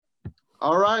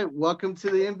All right, welcome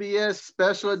to the NBS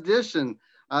special edition.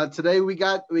 Today we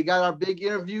got our big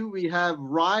interview. We have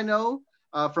Rhino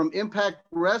from Impact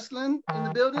Wrestling in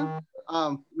the building.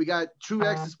 We got True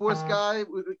X, the sports guy,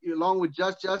 along with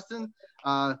Justin.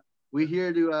 We're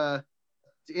here to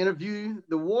interview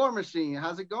the War Machine.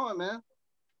 How's it going, man?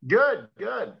 Good.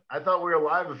 I thought we were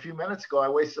live a few minutes ago. I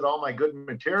wasted all my good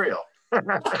material.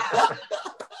 I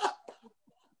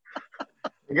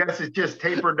guess it's just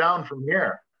tapered down from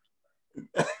here.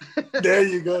 There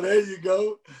you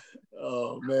go.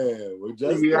 Oh man,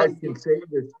 you guys can save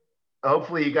this.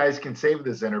 Hopefully, you guys can save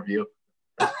this interview.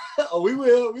 Oh, we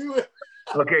will.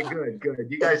 Okay, good.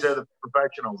 You guys are the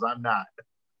professionals. I'm not.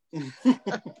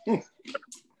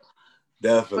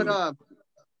 Definitely.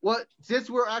 But since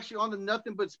we're actually on the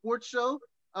Nothing But Sports show,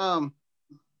 do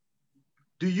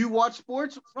you watch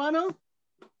sports, Rhino?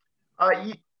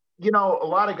 You know, a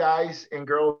lot of guys and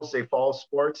girls, they follow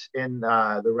sports in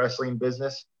the wrestling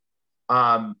business.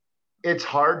 It's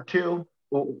hard to.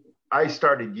 I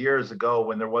started years ago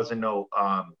when there wasn't no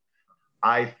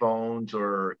iPhones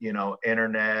or,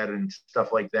 internet and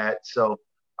stuff like that. So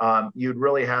you'd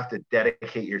really have to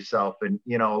dedicate yourself. And,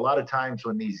 a lot of times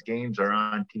when these games are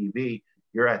on TV,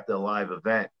 you're at the live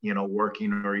event,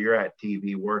 working, or you're at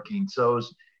TV working. So it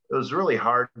was really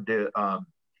hard to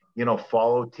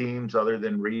follow teams other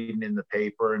than reading in the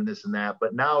paper and this and that.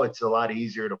 But now it's a lot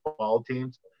easier to follow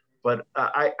teams. But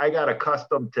I got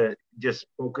accustomed to just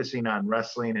focusing on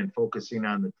wrestling and focusing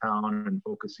on the town and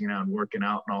focusing on working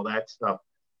out and all that stuff.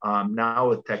 Now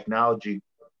with technology,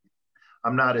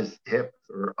 I'm not as hip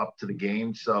or up to the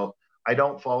game. So I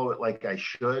don't follow it like I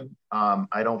should.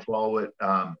 I don't follow it,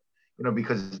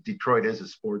 because Detroit is a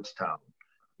sports town,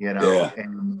 Yeah.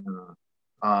 and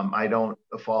I don't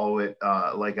follow it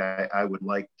like I would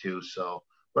like to. So,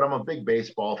 but I'm a big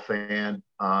baseball fan.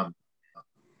 The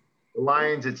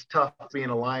Lions, it's tough being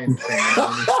a Lions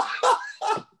fan.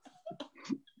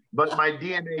 But my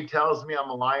DNA tells me I'm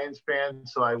a Lions fan,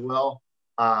 so I will.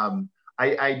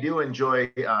 I do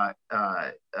enjoy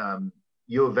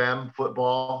U of M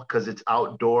football because it's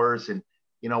outdoors, and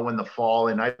when the fall,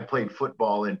 and I played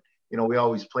football, and we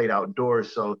always played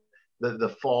outdoors. So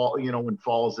the fall, when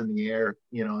fall's in the air,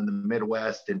 in the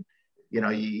Midwest, and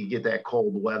you get that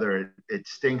cold weather, it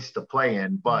stinks to play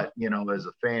in. But as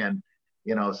a fan,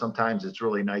 sometimes it's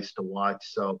really nice to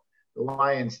watch. So the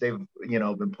Lions, they've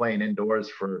been playing indoors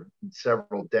for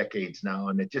several decades now,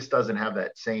 and it just doesn't have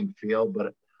that same feel.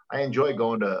 But I enjoy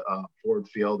going to Ford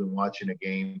Field and watching a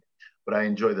game, but I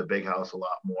enjoy the Big House a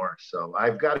lot more. So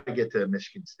I've got to get to the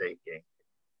Michigan State game.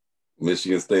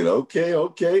 Michigan State. Okay.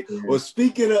 Yeah. Well,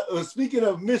 speaking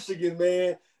of Michigan,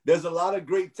 man, there's a lot of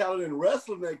great talent in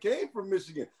wrestling that came from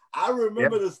Michigan. I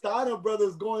remember the Steiner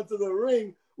brothers going to the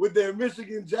ring with their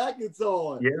Michigan jackets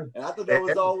on. Yeah. And I thought that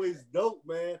was always dope,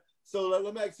 man. So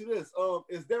let me ask you this.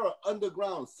 Is there an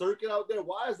underground circuit out there?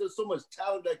 Why is there so much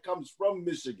talent that comes from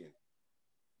Michigan?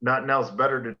 Nothing else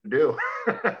better to do.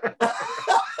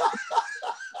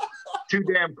 Too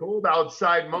damn cold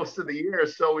outside most of the year,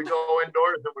 so we go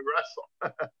indoors and we wrestle.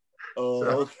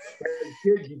 So, as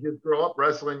kids, you just grow up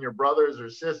wrestling your brothers or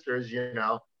sisters,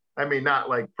 I mean, not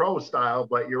like pro style,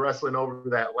 but you're wrestling over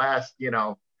that last,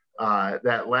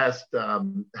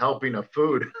 helping of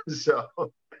food. So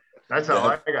that's how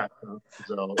I got to.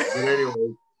 So, but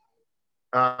anyway,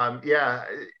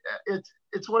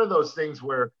 it's one of those things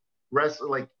where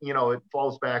wrestling, it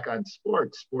falls back on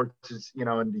sports. Sports is,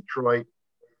 in Detroit,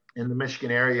 in the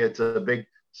Michigan area, it's a big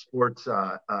sports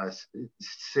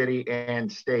city and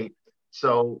state.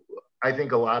 So I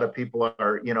think a lot of people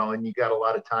are, and you got a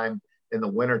lot of time in the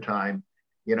wintertime,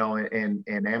 and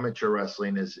amateur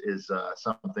wrestling is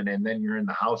something. And then you're in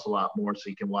the house a lot more, so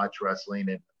you can watch wrestling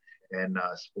and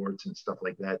sports and stuff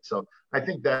like that. So I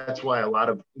think that's why a lot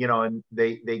of, and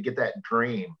they get that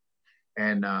dream.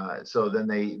 And so then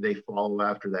they follow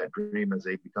after that dream as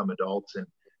they become adults. And,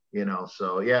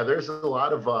 so yeah, there's a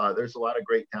lot of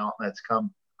great talent that's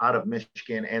come out of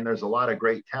Michigan, and there's a lot of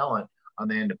great talent on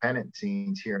the independent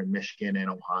scenes here in Michigan and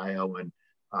Ohio and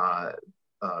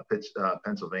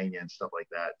Pennsylvania and stuff like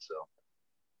that. So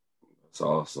that's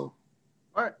awesome.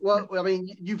 All right. Well, I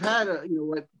mean, you've had a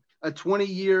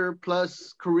 20-year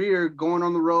plus career going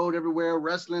on the road everywhere,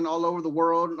 wrestling all over the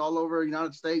world and all over the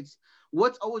United States.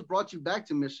 What's always brought you back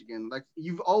to Michigan? Like,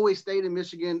 you've always stayed in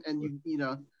Michigan, and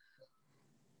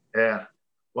Yeah.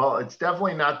 Well, it's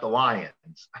definitely not the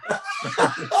Lions.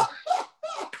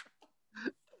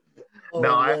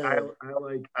 No, I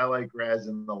like Raz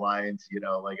and the Lions.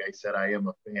 Like I said, I am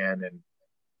a fan, and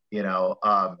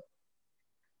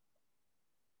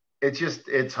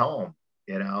it's home.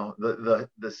 You know,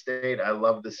 the state, I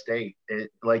love the state.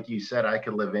 Like you said, I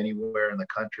could live anywhere in the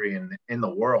country and in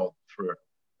the world for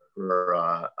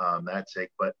that sake.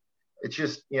 But it's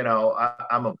just, you know,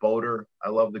 I'm a boater. I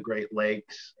love the Great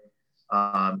Lakes.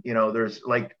 You know, there's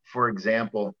like, for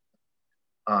example,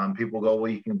 people go,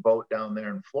 well, you can boat down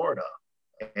there in Florida,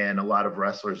 and a lot of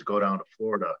wrestlers go down to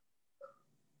Florida.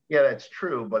 Yeah, that's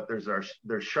true, but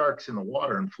there's sharks in the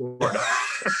water in Florida.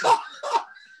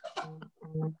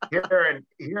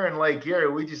 Here in Lake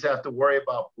Erie, we just have to worry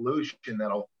about pollution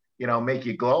that'll, you know, make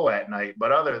you glow at night.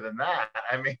 But other than that,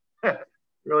 I mean,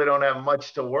 really don't have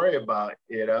much to worry about.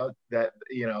 You know, that,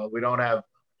 you know, we don't have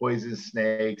poisonous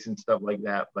snakes and stuff like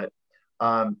that. But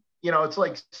you know, it's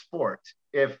like sports.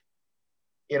 If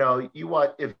you know,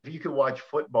 if you could watch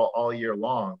football all year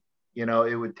long, you know,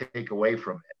 it would take away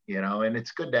from it. You know, and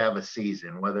it's good to have a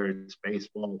season, whether it's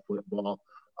baseball, football.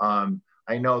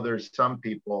 I know there's some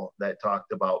people that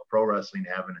talked about pro wrestling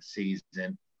having a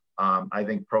season. I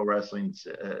think pro wrestling's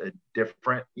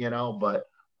different, you know, but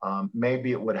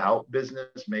maybe it would help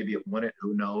business. Maybe it wouldn't.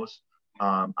 Who knows?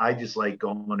 I just like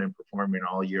going and performing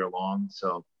all year long.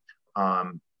 So,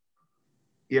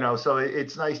 you know, so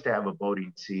it's nice to have a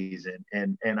boating season.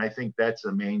 And I think that's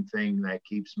the main thing that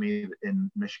keeps me in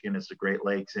Michigan is the Great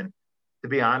Lakes. And to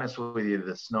be honest with you,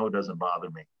 the snow doesn't bother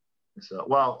me. So,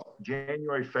 well,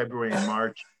 January, February, and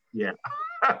March, yeah.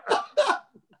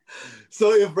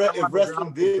 So if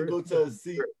wrestling did go to a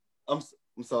season, I'm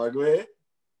sorry, go ahead.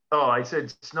 Oh, I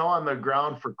said snow on the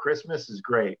ground for Christmas is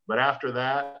great, but after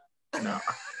that, no.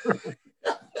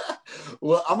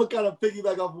 Well, I'm gonna kind of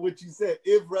piggyback off of what you said.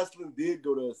 If wrestling did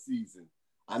go to a season,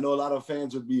 I know a lot of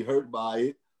fans would be hurt by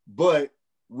it, but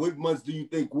what months do you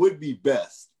think would be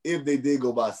best if they did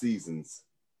go by seasons?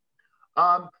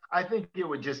 I think it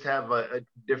would just have a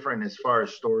different as far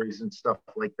as stories and stuff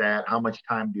like that. How much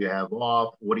time do you have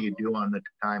off? What do you do on the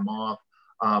time off?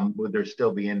 Would there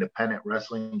still be independent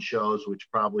wrestling shows, which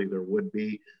probably there would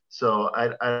be. So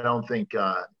I don't think,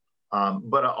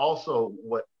 but also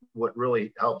what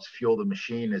really helps fuel the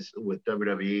machine is with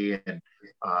WWE and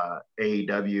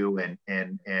AEW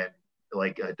and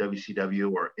like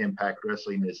WCW or Impact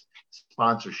Wrestling is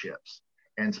sponsorships.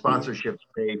 And sponsorships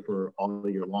pay for all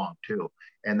year long too.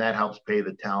 And that helps pay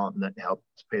the talent and that helps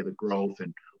pay the growth.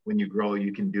 And when you grow,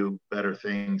 you can do better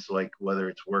things like whether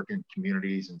it's work in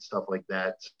communities and stuff like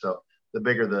that. So the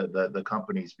bigger the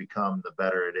companies become, the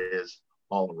better it is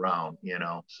all around, you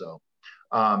know? So,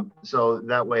 so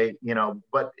that way, you know,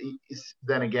 but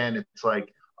then again, it's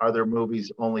like, are there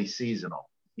movies only seasonal?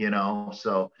 You know,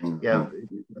 so yeah,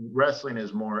 wrestling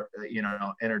is more, you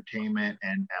know, entertainment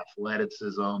and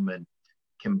athleticism and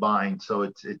combined. So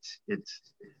it's you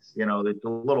know, it's a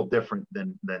little different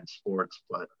than sports,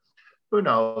 but who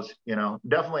knows? You know,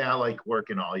 definitely I like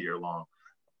working all year long.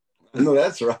 No,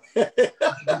 that's right.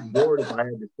 I'm bored if I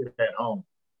had to sit at home.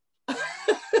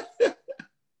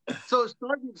 So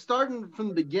starting from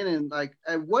the beginning, like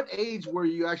at what age were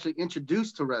you actually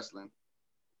introduced to wrestling?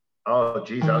 Oh,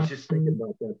 geez, I was just thinking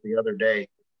about that the other day.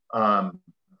 I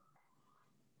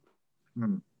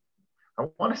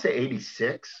want to say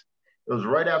 86. It was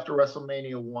right after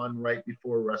WrestleMania 1, right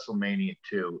before WrestleMania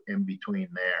 2, in between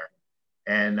there.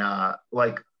 And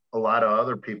like a lot of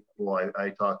other people I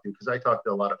talked to, because I talked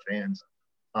to a lot of fans,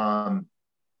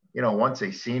 you know, once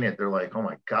they've seen it, they're like, oh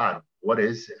my God, what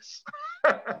is this?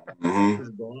 This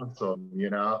is awesome,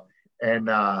 you know? And,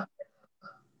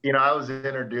 you know, I was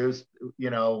introduced, you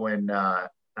know, when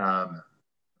Andre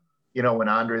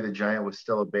the Giant was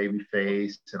still a baby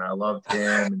face, and I loved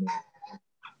him. And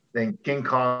then King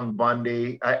Kong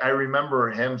Bundy. I remember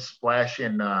him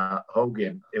splashing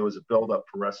Hogan. It was a build-up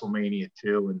for WrestleMania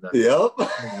 2. And yep.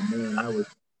 Oh,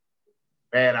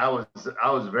 man, I was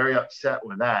very upset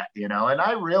with that, you know. And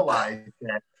I realized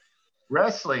that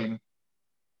wrestling,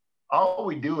 all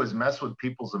we do is mess with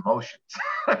people's emotions.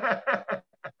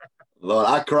 Lord,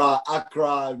 I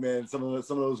cried, man. Some of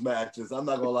those matches. I'm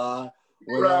not gonna lie.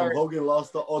 When Hogan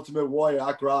lost the Ultimate Warrior,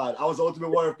 I cried. I was an Ultimate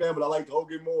Warrior fan, but I liked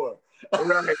Hogan more.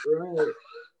 Right.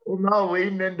 Well, no,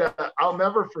 leading into, I'll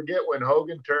never forget when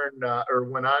Hogan turned, or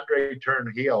when Andre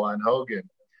turned heel on Hogan,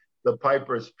 the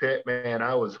Piper's Pit, man,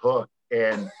 I was hooked.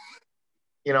 And,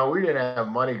 you know, we didn't have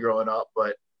money growing up,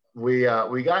 but we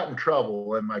got in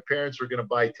trouble, and my parents were going to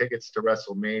buy tickets to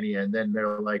WrestleMania. And then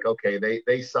they're like, okay,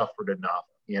 they suffered enough,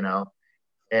 you know?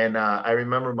 And I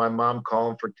remember my mom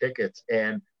calling for tickets,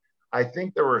 and I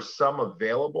think there were some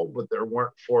available, but there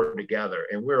weren't 4 together.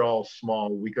 And we're all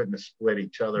small. We couldn't have split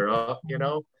each other up, you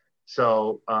know?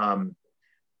 So I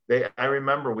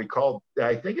remember we called,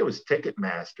 I think it was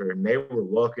Ticketmaster, and they were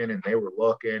looking. And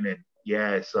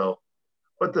yeah, so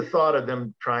but the thought of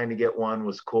them trying to get one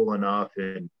was cool enough.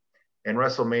 And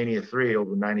WrestleMania 3,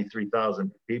 over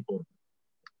 93,000 people.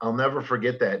 I'll never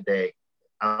forget that day.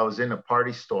 I was in a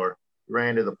party store,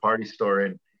 ran to the party store,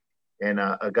 and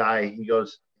a guy, he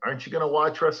goes, "Aren't you going to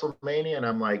watch WrestleMania?" And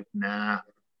I'm like, "Nah."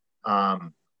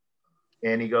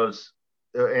 And he goes,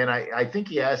 and I think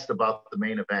he asked about the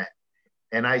main event.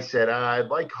 And I said, "I'd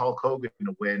like Hulk Hogan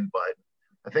to win, but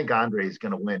I think Andre is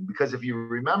going to win." Because if you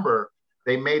remember,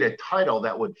 they made a title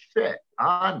that would fit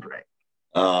Andre.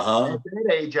 Uh-huh. At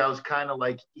that age, I was kind of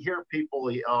like, you hear people,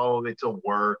 oh, it's a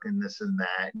work and this and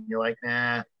that. And you're like,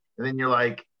 nah. And then you're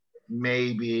like,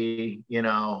 maybe,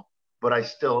 but I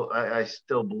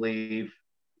still believe.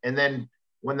 And then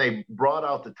when they brought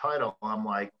out the title, I'm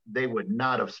like, they would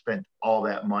not have spent all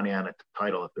that money on a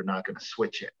title if they're not going to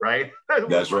switch it, right?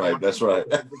 That's right. That's right.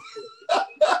 Definitely,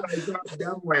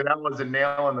 that was a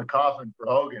nail in the coffin for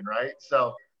Hogan, right?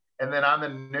 So, and then on the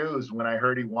news, when I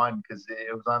heard he won, because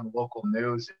it was on the local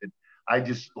news, and I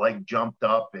just like jumped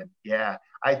up, and yeah,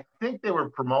 I think they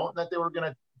were promoting that they were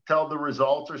going to tell the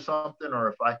results or something,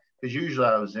 or because usually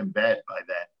I was in bed by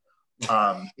then,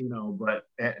 but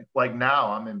like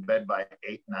now I'm in bed by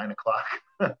 8, 9 o'clock,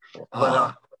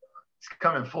 but it's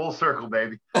coming full circle,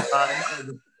 baby.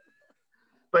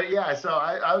 But yeah, so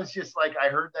I was just like, I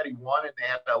heard that he won, and they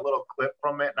had a little clip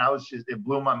from it, and it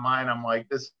blew my mind. I'm like,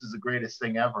 this is the greatest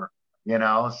thing ever,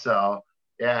 So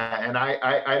yeah, and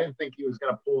I didn't think he was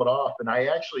gonna pull it off, and I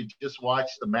actually just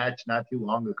watched the match not too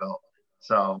long ago.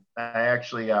 So I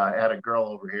actually had a girl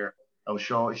over here. I was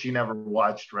showing, she never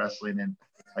watched wrestling, and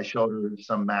I showed her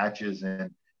some matches,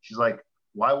 and she's like,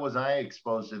 "Why was I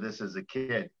exposed to this as a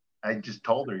kid?" I just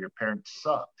told her, "Your parents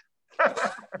sucked."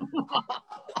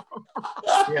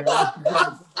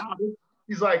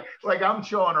 He's like I'm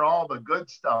showing her all the good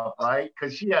stuff, right?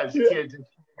 Because she has kids, and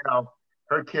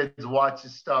her kids watch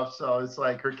this stuff, so it's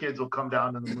like her kids will come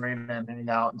down to the marina and hang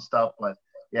out and stuff. But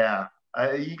yeah,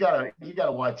 you gotta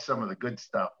watch some of the good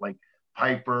stuff, like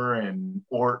Piper and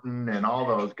Orton and all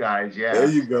those guys. Yeah, there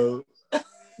you go.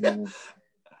 Yeah.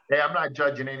 Hey, I'm not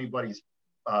judging anybody's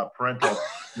parental,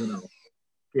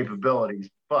 capabilities,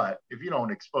 but if you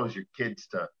don't expose your kids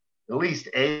to at least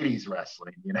 80s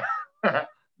wrestling,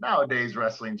 nowadays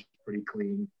wrestling's pretty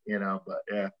clean, but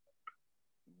yeah.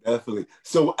 Definitely.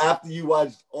 So after you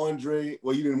watched Andre,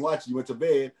 well, you didn't watch it, you went to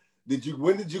bed.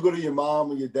 When did you go to your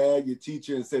mom or your dad, your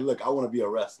teacher, and say, "Look, I want to be a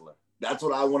wrestler. That's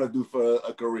what I want to do for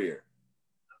a career"?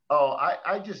 Oh,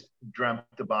 I just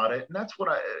dreamt about it, and that's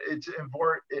what it's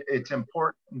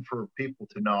important for people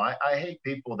to know. I hate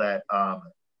people that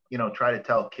try to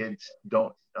tell kids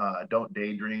don't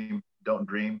daydream, don't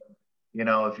dream.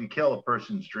 If you kill a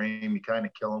person's dream, you kind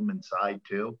of kill them inside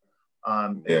too.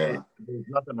 There's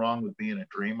nothing wrong with being a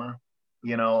dreamer.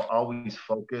 Always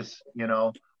focus.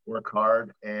 Work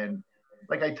hard, and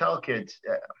like I tell kids,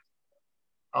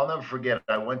 I'll never forget.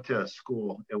 I went to a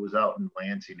school. It was out in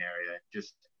Lansing area.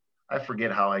 I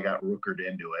forget how I got rookered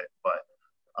into it, but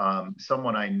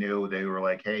someone I knew, they were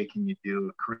like, "Hey, can you do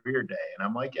a career day?" And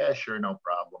I'm like, "Yeah, sure, no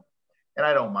problem." And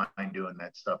I don't mind doing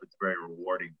that stuff. It's very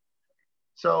rewarding.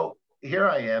 So here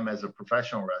I am as a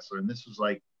professional wrestler, and this was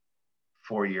like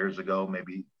 4 years ago,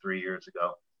 maybe 3 years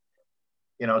ago.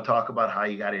 Talk about how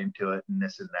you got into it and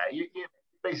this and that. You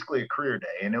basically a career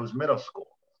day, and it was middle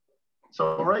school.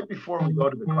 So right before we go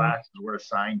to the classes we're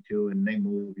assigned to, and they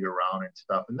move you around and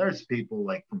stuff, and there's people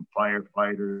like from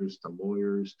firefighters to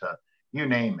lawyers to you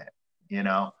name it, and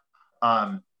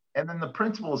then the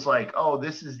principal's like, "Oh,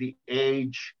 this is the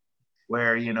age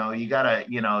where, you gotta,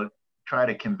 try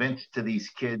to convince to these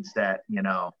kids that,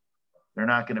 they're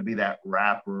not going to be that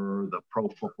rapper, the pro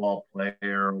football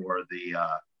player, or the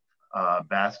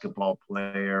basketball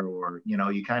player, or,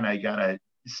 you kind of got to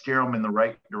steer them in the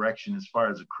right direction as far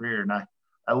as a career." And I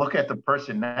look at the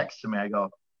person next to me, I go,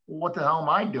 "Well, what the hell am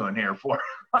I doing here for?"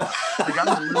 Like, I'm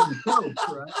a living coach,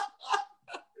 right?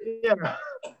 Yeah.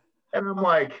 And I'm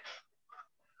like,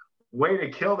 way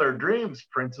to kill their dreams,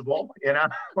 principal.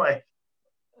 Like,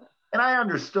 and I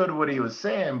understood what he was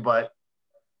saying, but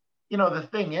the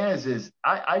thing is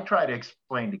I try to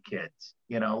explain to kids,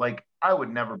 like I would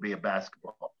never be a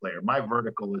basketball player. My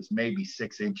vertical is maybe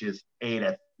 6 inches, 8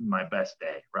 at my best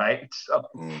day, right? So,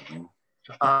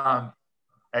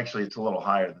 actually, it's a little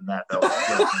higher than that, though.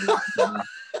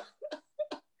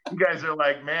 You guys are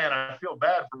like, "Man, I feel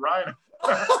bad for Rhino."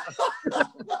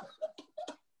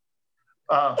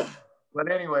 But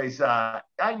anyways, I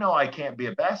know I can't be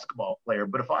a basketball player,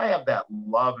 but if I have that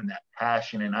love and that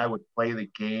passion, and I would play the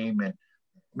game, and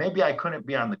maybe I couldn't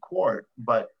be on the court,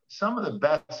 but some of the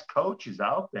best coaches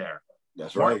out there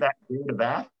weren't that great of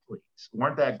athletes,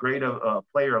 weren't that great of a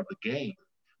player of the game.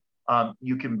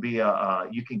 You can be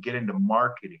you can get into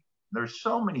marketing. There's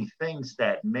so many things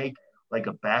that make like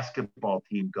a basketball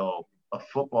team go, a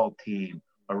football team,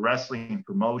 a wrestling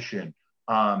promotion.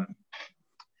 Um,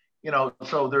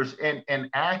 so there's and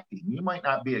acting. You might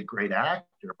not be a great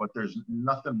actor, but there's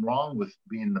nothing wrong with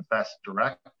being the best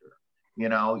director.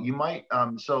 You might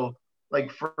so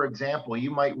like for example,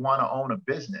 you might want to own a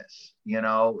business,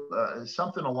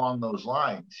 something along those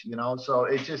lines, so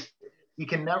it's just you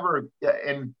can never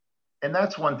and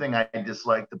that's one thing I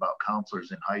disliked about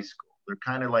counselors in high school. They're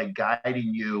kind of like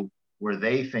guiding you where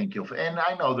they think you'll, and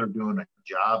I know they're doing a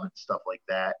job and stuff like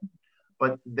that,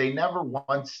 but they never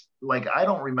once, like, I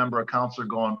don't remember a counselor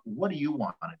going, what do you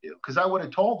want to do? Because I would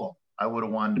have told them I would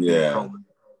have wanted to be a pro.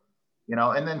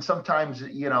 And then sometimes,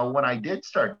 when I did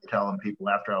start telling people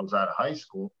after I was out of high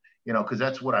school, because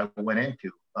that's what I went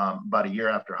into about a year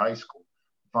after high school,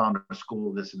 found a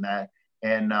school, this and that.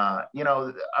 And, I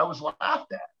was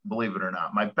laughed at, believe it or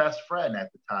not. My best friend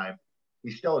at the time,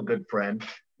 he's still a good friend,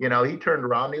 he turned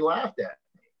around and he laughed at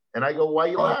me. And I go, why are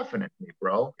you laughing at me,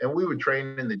 bro? And we would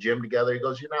train in the gym together. He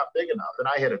goes, you're not big enough. And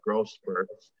I hit a growth spurt,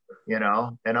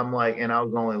 and I'm like, and I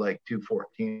was only like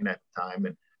 214 at the time.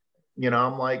 And,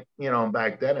 I'm like,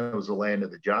 back then it was the land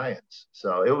of the giants.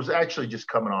 So it was actually just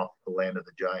coming off the land of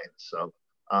the giants. So,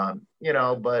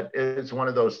 but it's one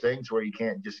of those things where you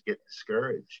can't just get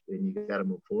discouraged and you got to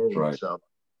move forward. Right. So,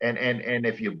 and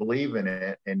if you believe in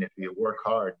it and if you work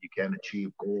hard, you can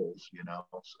achieve goals,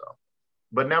 so.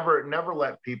 But never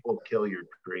let people kill your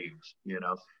dreams,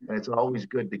 and it's always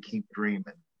good to keep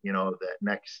dreaming, that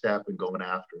next step and going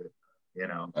after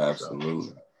it,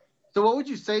 Absolutely. So what would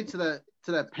you say to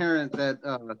that parent that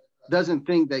doesn't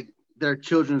think that their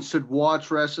children should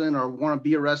watch wrestling or want to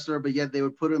be a wrestler, but yet they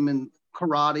would put them in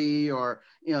karate or,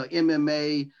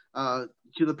 MMA,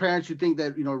 to the parents who think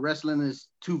that, wrestling is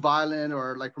too violent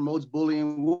or like promotes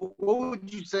bullying? What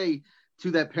would you say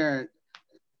to that parent,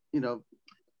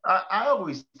 I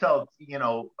always tell,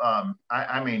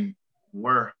 I mean,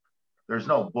 there's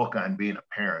no book on being a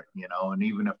parent, and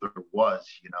even if there was,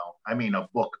 a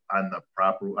book on the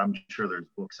proper, I'm sure there's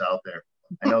books out there.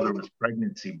 I know there was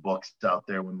pregnancy books out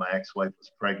there when my ex-wife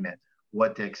was pregnant,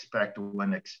 what to expect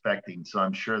when expecting. So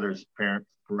I'm sure there's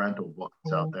parental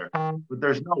books out there, but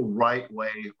there's no right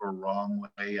way or wrong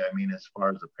way. I mean, as far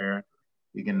as a parent,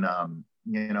 you can,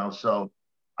 so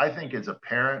I think as a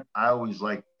parent, I always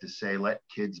like to say, let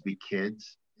kids be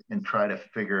kids and try to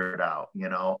figure it out,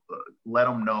 let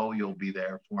them know you'll be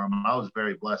there for them. I was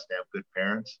very blessed to have good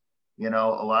parents. A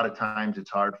lot of times it's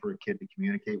hard for a kid to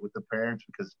communicate with the parents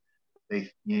because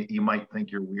you might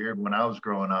think you're weird. When I was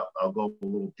growing up, I'll go a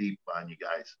little deep on you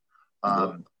guys.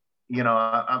 I'm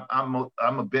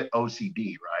a bit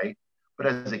OCD, right? But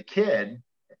as a kid,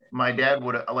 my dad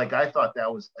would, like, I thought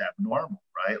that was abnormal,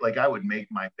 right? Like I would make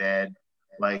my bed,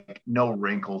 like no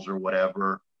wrinkles or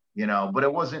whatever, but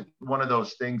it wasn't one of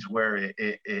those things where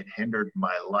it hindered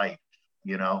my life,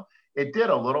 it did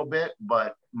a little bit,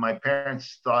 but my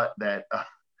parents thought that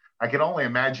I could only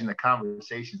imagine the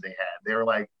conversations they had. They were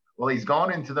like, well, he's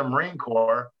going into the Marine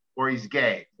Corps or he's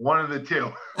gay, one of the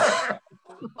two.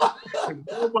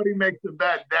 Nobody makes a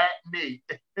bet that neat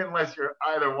unless you're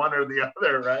either one or the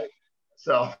other, right?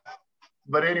 So,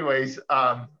 but anyways,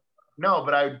 no,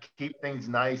 but I would keep things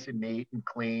nice and neat and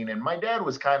clean. And my dad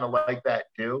was kind of like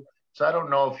that too. So I don't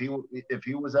know if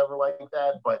he was ever like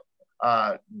that. But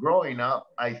growing up,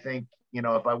 I think,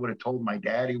 if I would have told my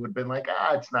dad, he would have been like,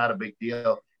 it's not a big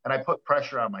deal. And I put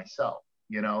pressure on myself,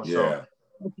 Yeah. So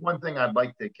that's one thing I'd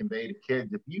like to convey to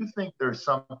kids. If you think there's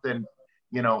something,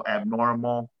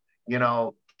 abnormal,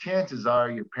 chances are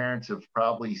your parents have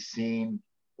probably seen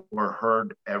or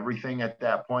heard everything at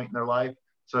that point in their life.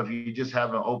 So if you just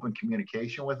have an open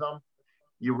communication with them,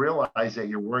 you realize that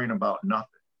you're worrying about nothing,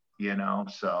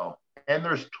 so, and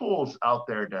there's tools out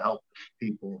there to help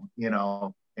people,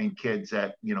 and kids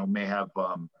that, may have,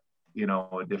 a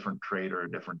different trait or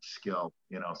a different skill,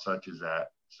 such as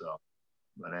that. So,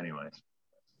 but anyways.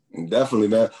 Definitely,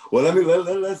 man. Well,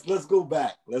 let's go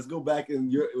back. Let's go back in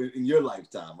your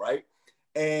lifetime, right?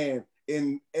 And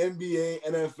in NBA,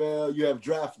 NFL, you have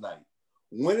draft night.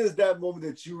 When is that moment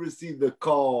that you received the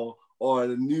call or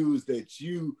the news that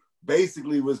you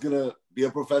basically was gonna be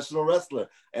a professional wrestler,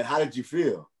 and how did you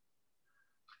feel?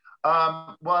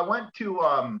 Well, I went to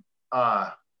I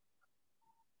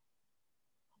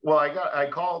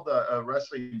called a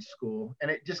wrestling school, and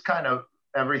it just kind of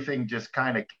everything just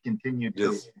kind of continued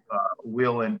to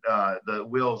wheel, and the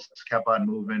wheels kept on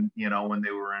moving, when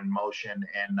they were in motion,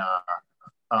 and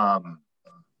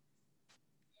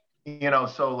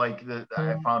so like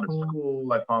I found a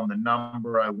school, I found the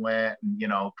number, I went, and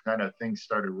kind of things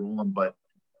started rolling. But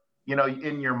you know,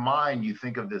 in your mind, you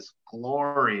think of this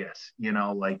glorious, you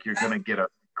know, like you're going to get a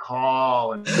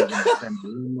call and you're going to send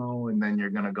Reno and then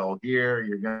you're going to go here,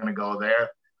 you're going to go there.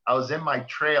 I was in my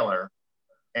trailer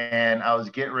and I was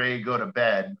getting ready to go to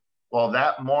bed. Well,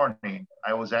 that morning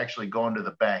I was actually going to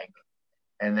the bank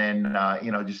and then,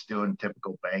 you know, just doing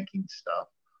typical banking stuff.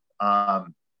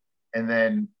 And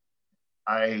then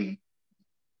I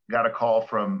got a call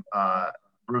from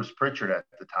Bruce Pritchard at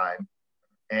the time.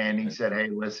 And he said, hey,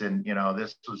 listen, you know,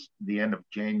 this was the end of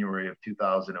January of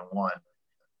 2001.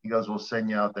 He goes, we'll send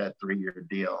you out that 3-year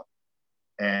deal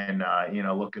and, you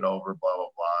know, look it over, blah, blah,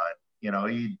 blah. You know,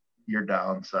 your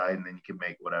downside and then you can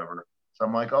make whatever. So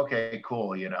I'm like, okay,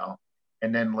 cool, you know.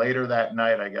 And then later that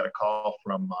night, I got a call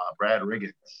from Brad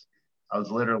Riggins. I was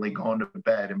literally going to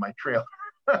bed in my trailer.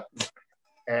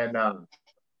 And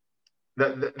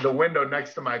the window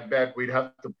next to my bed, we'd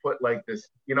have to put like this,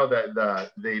 you know,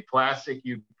 the plastic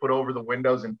you put over the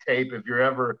windows and tape. If you're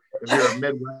a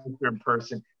Midwestern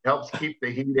person, it helps keep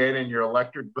the heat in your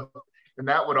electric bill. And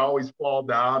that would always fall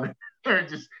down. Or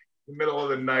just in the middle of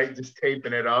the night, just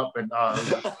taping it up. And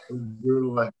it was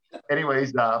brutal.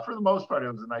 Anyways, for the most part,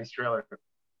 it was a nice trailer.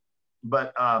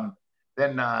 But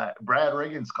then Brad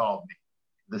Riggins called me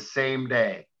the same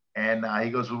day. And he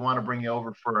goes, we want to bring you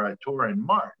over for a tour in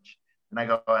March. And I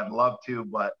go, I'd love to,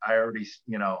 but I already,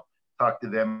 you know, talked to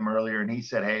them earlier. And he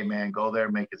said, hey, man, go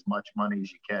there, make as much money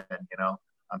as you can. You know,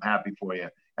 I'm happy for you.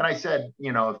 And I said,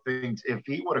 you know, if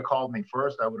he would have called me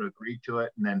first, I would have agreed to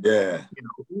it. And then, you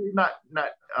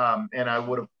know, and I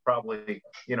would have probably,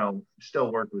 you know,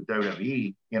 still worked with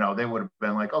WWE. You know, they would have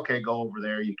been like, okay, go over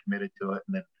there. You committed to it.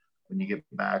 And then when you get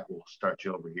back, we'll start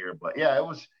you over here. But yeah, it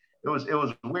was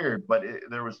weird, but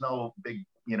there was no big,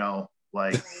 you know,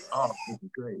 like, oh, this is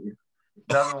great.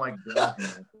 Nothing like that.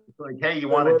 It's like, hey, you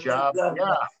want a job?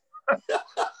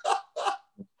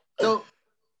 Yeah.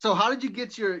 So how did you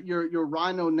get your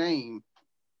Rhino name?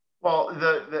 Well,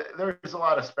 there's a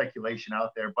lot of speculation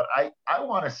out there, but I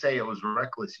want to say it was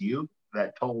Reckless Youth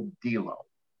that told D'Lo,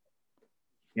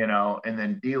 you know, and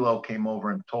then D'Lo came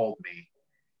over and told me.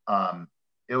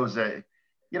 It was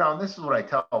you know, and this is what I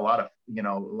tell a lot of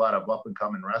up and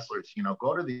coming wrestlers, you know,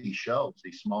 go to these shows,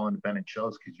 these small independent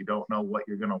shows, because you don't know what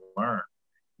you're going to learn,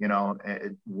 you know,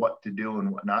 what to do and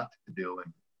what not to do.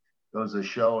 And there was a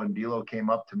show and D'Lo came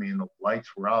up to me and the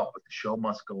lights were out, but the show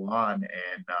must go on.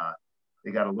 And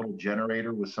they got a little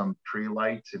generator with some tree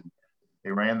lights and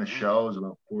they ran the show. It was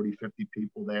about 40, 50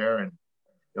 people there. And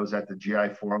it was at the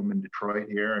GI Forum in Detroit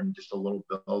here and just a little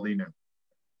building. And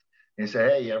they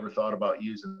said, hey, you ever thought about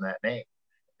using that name?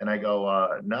 And I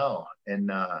go, no.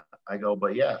 And I go,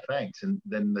 but yeah, thanks. And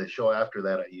then the show after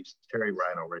that, I used Terry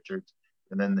Rhino Richards.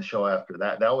 And then the show after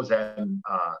that was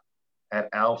at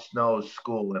Al Snow's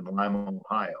school in Lima,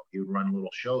 Ohio. He would run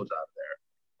little shows out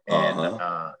there. And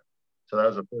so that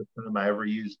was the first time I ever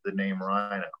used the name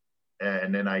Rhino.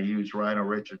 And then I used Rhino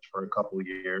Richards for a couple of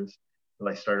years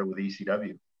until I started with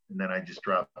ECW. And then I just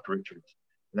dropped Richards.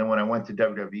 And then when I went to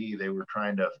WWE, they were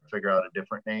trying to figure out a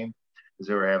different name because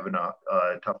they were having a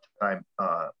tough time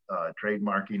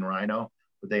trademarking Rhino,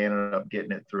 but they ended up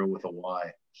getting it through with a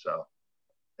Y. So,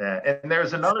 and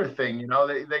there's another thing, you know,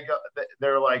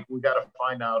 they're like, we got to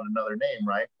find out another name,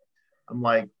 right? I'm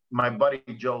like, my buddy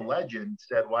Joe Legend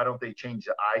said, why don't they change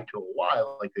the I to a Y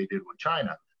like they did with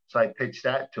China? So I pitched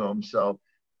that to him. So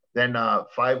then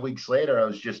 5 weeks later, I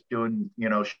was just doing, you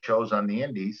know, shows on the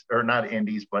indies, or not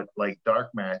indies, but like dark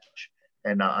match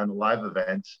and on the live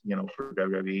events, you know, for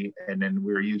WWE. And then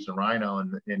we were using Rhino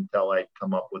until they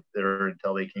came up with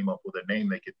a name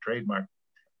they could trademark.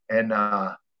 And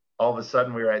all of a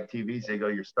sudden we were at TVs. They go,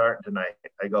 you're starting tonight.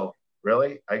 I go,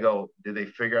 really? I go, did they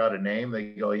figure out a name?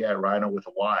 They go, yeah, Rhino with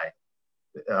a Y.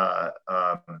 It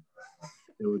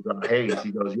was Hayes.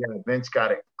 He goes, yeah, Vince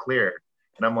got it cleared.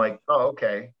 And I'm like, oh,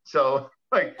 okay. So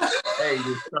like, hey,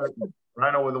 you're starting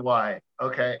Rhino with a Y.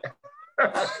 Okay.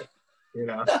 You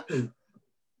know.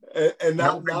 And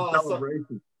now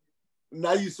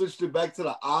you switched it back to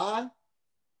the I?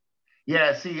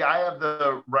 Yeah, see, I have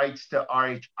the rights to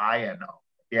RHINO.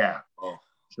 Yeah. Oh.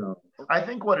 So I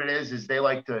think what it is they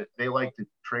like to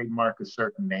trademark a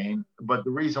certain name, but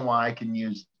the reason why I can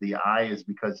use the I is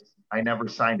because I never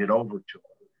signed it over to them.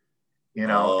 You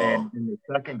know, and in the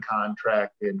second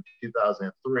contract in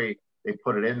 2003, they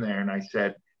put it in there, and I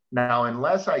said, now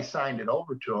unless I signed it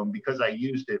over to him because I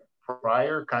used it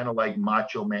prior, kind of like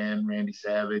Macho Man, Randy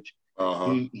Savage,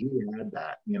 he had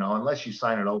that, you know, unless you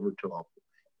sign it over to him.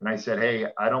 And I said, hey,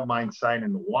 I don't mind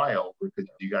signing the Y over because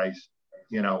you guys,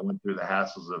 you know, went through the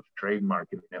hassles of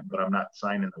trademarking it, but I'm not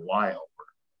signing the Y over,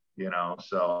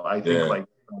 So I think like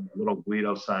little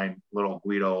Guido signed little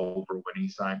Guido over when he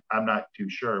signed. I'm not too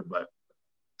sure, but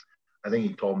I think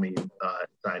he told me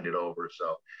signed it over.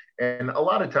 So, and a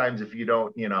lot of times if you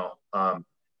don't,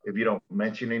 if you don't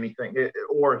mention anything,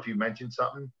 or if you mention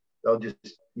something, they'll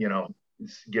just,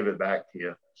 give it back to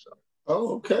you. So.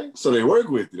 Oh, okay. So they work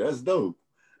with you. That's dope.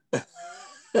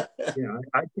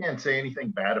 I can't say anything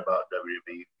bad about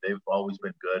WWE. They've always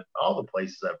been good. All the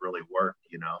places I've really worked,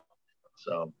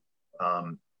 So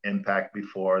Impact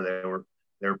before they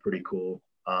were pretty cool.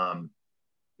 So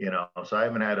I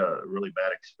haven't had a really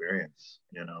bad experience,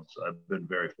 so I've been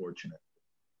very fortunate.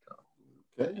 So.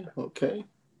 Okay.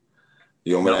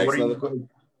 You want me to ask another question?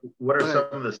 What are some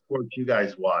of the sports you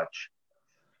guys watch?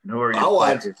 And who are you?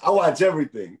 I watch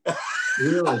everything.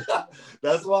 Really?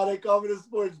 That's why they call me the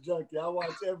sports junkie. I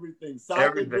watch everything.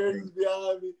 Soccer jerseys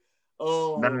behind me.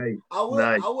 Nice.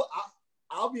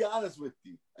 I'll be honest with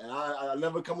you, and I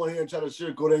never come on here and try to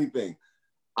sugarcoat anything.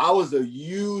 I was a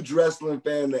huge wrestling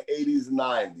fan in the 80s and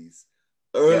 90s,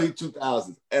 early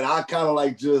 2000s, and I kind of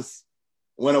like just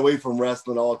went away from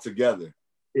wrestling altogether.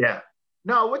 Yeah.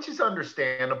 No, which is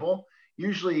understandable.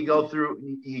 Usually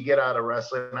you get out of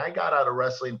wrestling. I got out of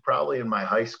wrestling probably in my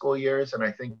high school years, and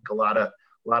I think a lot of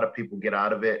people get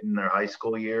out of it in their high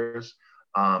school years,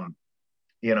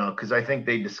 because I think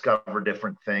they discover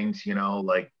different things,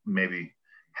 like maybe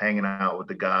hanging out with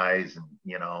the guys and,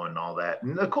 and all that.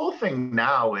 And the cool thing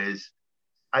now is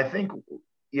I think,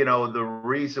 the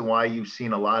reason why you've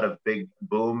seen a lot of big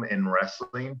boom in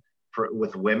wrestling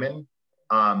with women,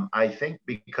 I think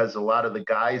because a lot of the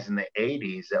guys in the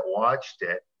 80s that watched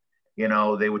it,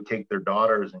 they would take their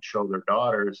daughters and show their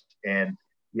daughters, and,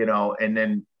 and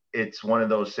then it's one of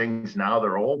those things. Now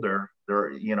they're older,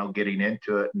 they're, getting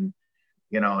into it, and,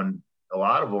 and a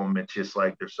lot of them, it's just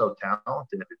like, they're so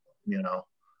talented,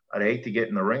 I'd hate to get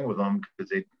in the ring with them because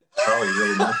they probably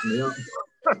really mess me up.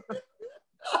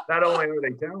 Not only are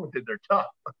they talented, they're tough.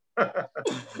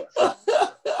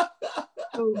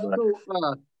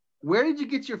 Where did you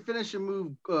get your finisher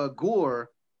move, gore?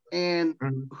 And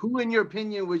who, in your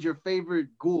opinion, was your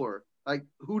favorite gore? Like,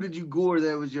 who did you gore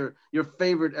that was your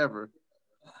favorite ever?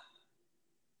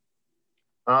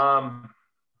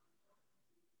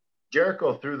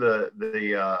 Jericho through the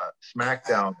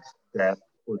SmackDown step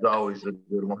was always a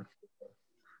good one.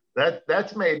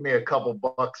 That's made me a couple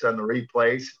bucks on the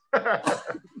replays.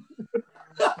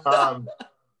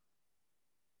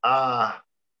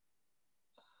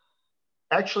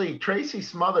 Actually, Tracy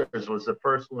Smothers was the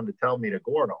first one to tell me to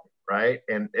Gordo, right?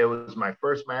 And it was my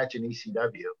first match in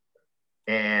ECW.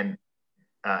 And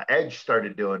Edge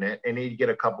started doing it, and he'd get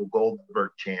a couple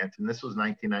Goldberg chants, and this was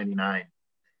 1999.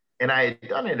 And I had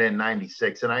done it in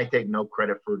 96, and I take no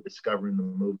credit for discovering the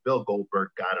move. Bill Goldberg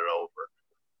got it over.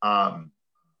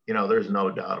 There's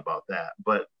no doubt about that.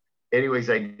 But anyways,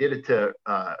 I did it to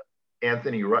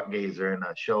Anthony Rutgazer in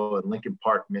a show in Lincoln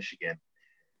Park, Michigan.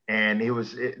 And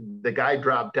the guy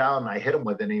dropped down, and I hit him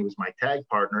with it, and he was my tag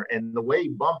partner. And the way he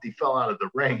bumped, he fell out of the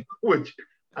ring, which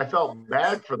I felt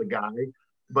bad for the guy.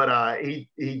 But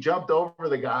he jumped over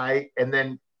the guy, and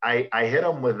then I hit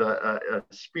him with a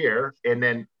spear. And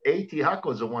then A.T. Huck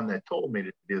was the one that told me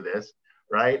to do this,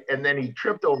 right? And then he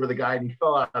tripped over the guy, and he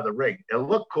fell out of the ring. It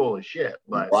looked cool as shit.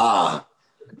 But wow.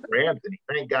 For Anthony,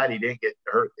 thank God he didn't get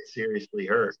seriously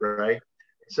hurt, right?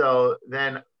 So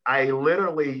then I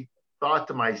literally thought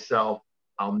to myself,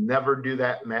 I'll never do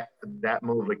that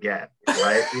move again,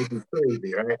 right? Which is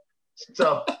crazy, right?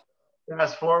 So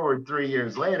fast forward 3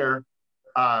 years later,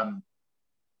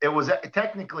 it was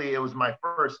my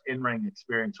first in-ring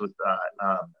experience with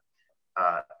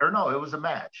it was a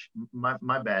match.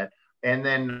 My bad. And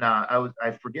then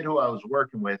I forget who I was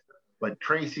working with, but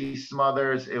Tracy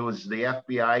Smothers, it was the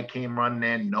FBI came running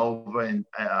in, Nova and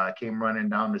came running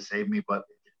down to save me, but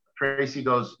Tracy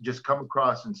goes, just come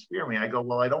across and spear me. I go,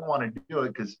 well, I don't want to do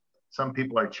it because some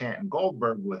people are chanting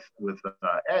Goldberg with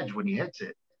Edge when he hits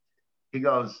it. He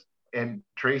goes, and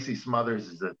Tracy Smothers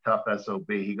is a tough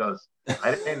SOB. He goes,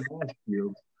 I didn't ask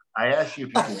you. I asked you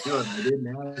if you could do it. I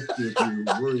didn't ask you if you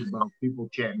were worried about people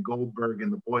chanting Goldberg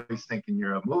and the boys thinking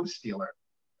you're a move stealer.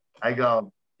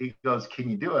 He goes, can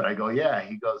you do it? I go, yeah.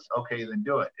 He goes, okay, then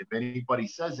do it. If anybody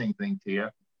says anything to you,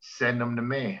 send them to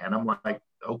me. And I'm like,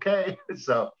 okay.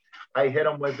 So I hit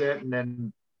him with it, and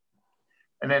then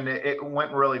it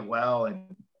went really well.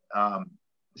 And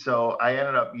so I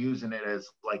ended up using it as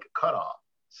like a cutoff.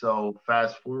 So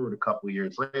fast forward a couple of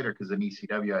years later, because in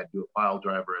ECW I'd do a pile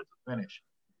driver as a finish.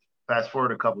 Fast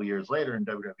forward a couple of years later in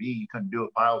WWE, you couldn't do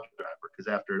a pile driver because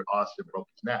after Austin broke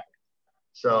his neck.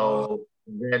 So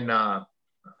then I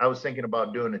was thinking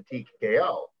about doing a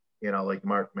TKO. like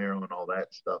Mark Mero and all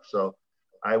that stuff. So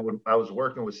I was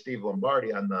working with Steve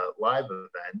Lombardi on the live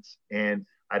events, and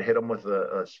I'd hit him with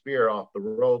a spear off the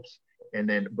ropes. And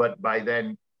then, but by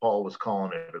then, Paul was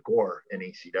calling it a gore in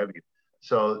ECW.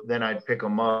 So then I'd pick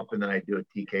him up, and then I'd do a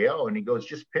TKO, and he goes,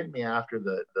 "Just pin me after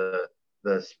the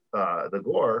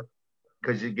gore,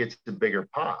 because it gets the bigger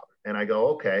pop." And I go,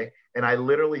 "Okay." And I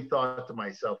literally thought to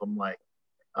myself, I'm like,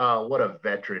 "Oh, what a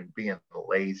veteran being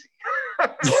lazy."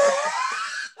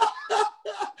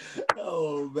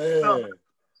 Oh man.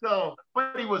 So,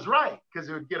 but he was right, because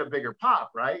it would get a bigger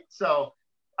pop, right? So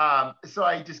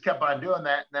I just kept on doing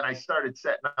that, and then I started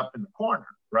setting up in the corner,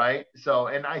 right? So,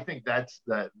 and I think that's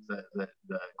the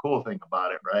cool thing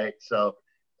about it, right? So,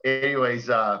 anyways,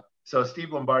 so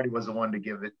Steve Lombardi was the one to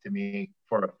give it to me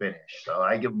for a finish, so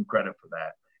I give him credit for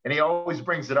that, and he always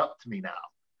brings it up to me now,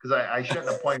 because I shouldn't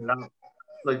have pointed out,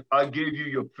 like, "I gave you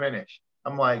your finish."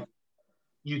 I'm like,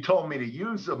 "You told me to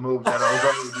use a move that I was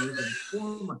already using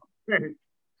for my finish."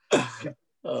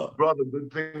 Oh. Brother,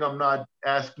 good thing I'm not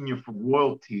asking you for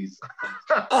royalties.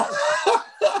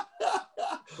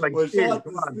 Like, well, shout out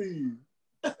to Steve.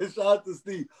 Shout out to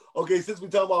Steve. Okay, since we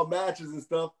talk about matches and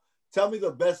stuff, tell me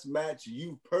the best match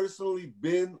you've personally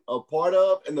been a part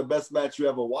of and the best match you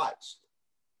ever watched.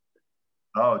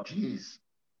 Oh, geez.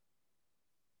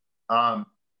 Your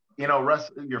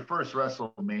first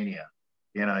WrestleMania,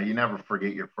 you never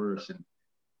forget your first, and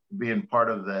being part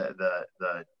of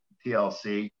the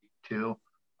TLC too,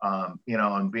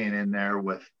 and being in there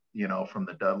with, from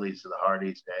the Dudleys to the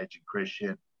Hardys to Edge and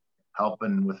Christian,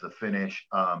 helping with the finish.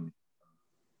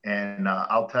 And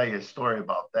I'll tell you a story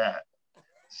about that.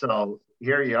 So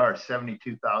here you are,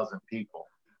 72,000 people.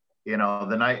 The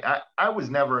night I was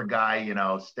never a guy,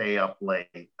 stay up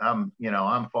late. I'm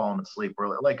falling asleep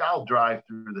early. Like, I'll drive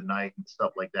through the night and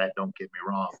stuff like that. Don't get me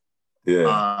wrong.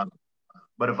 Yeah.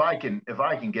 But if I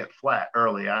can get flat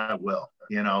early, I will.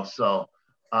 So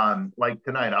like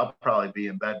tonight, I'll probably be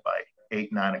in bed by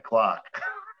 8, 9 o'clock.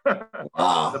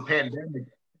 Wow.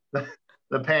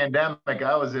 The pandemic,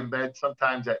 I was in bed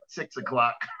sometimes at 6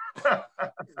 o'clock.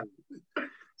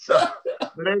 So,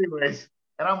 but anyways,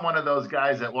 and I'm one of those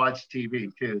guys that watch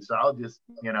TV too. So I'll just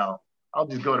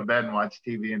go to bed and watch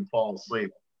TV and fall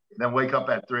asleep. And then wake up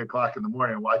at 3 o'clock in the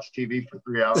morning and watch TV for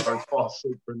 3 hours, fall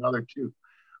asleep for another 2.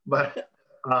 But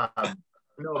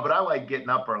but I like getting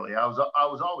up early. I was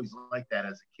always like that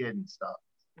as a kid and stuff.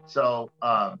 So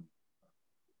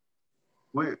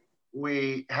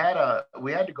we had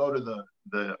to go to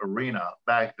the arena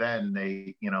back then.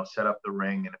 They set up the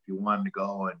ring, and if you wanted to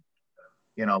go and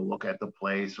look at the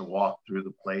place or walk through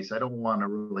the place, I don't want to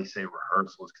really say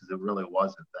rehearsals, because it really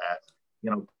wasn't that.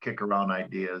 Kick around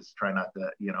ideas, try not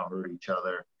to hurt each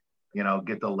other,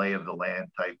 get the lay of the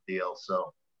land type deal.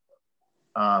 So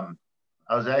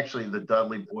I was actually, the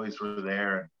Dudley boys were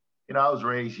there, and I was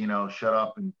raised, shut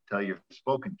up until you're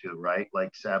spoken to, right?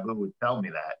 Like Sabu would tell me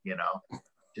that,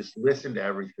 just listen to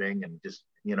everything and just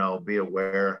be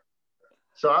aware.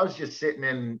 So I was just sitting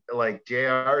in like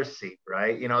JR's seat,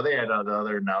 right? They had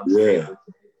other announce tables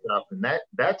and stuff, and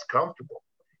that's comfortable.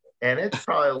 And it's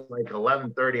probably like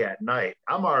 11:30 at night.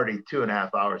 I'm already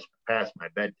 2.5 hours past my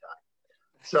bedtime.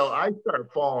 So I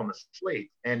start falling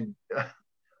asleep, and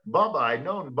Bubba, I'd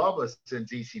known Bubba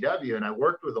since ECW, and I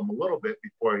worked with him a little bit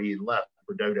before he left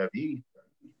for WWE.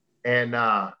 And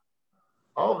all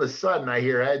of a sudden, I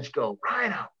hear Edge go,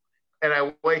 "Rhino," and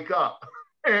I wake up,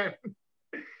 and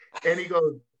he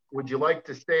goes, "Would you like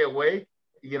to stay awake?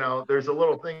 There's a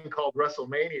little thing called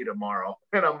WrestleMania tomorrow."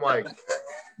 And I'm like,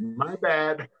 "My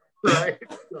bad," right?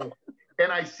 So,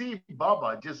 and I see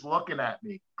Bubba just looking at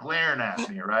me, glaring at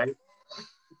me, right?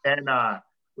 And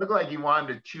looked like he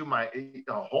wanted to chew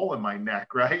a hole in my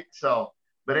neck, right? So,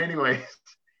 but anyways,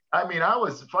 I mean, I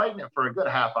was fighting it for a good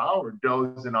half hour,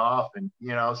 dozing off, and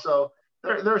so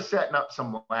they're setting up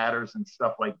some ladders and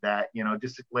stuff like that,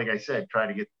 just like I said, try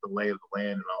to get the lay of the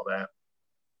land and all that.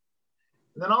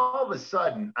 And then all of a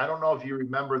sudden, I don't know if you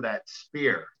remember that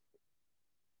spear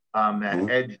that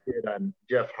Edge did on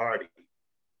Jeff Hardy,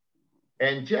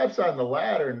 and Jeff's on the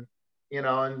ladder, and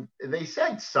and they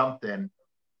said something.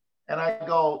 And I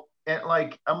go, and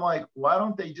I'm like, why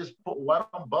don't you just pull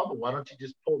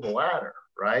the ladder,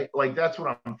 right? Like, that's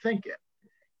what I'm thinking.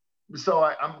 So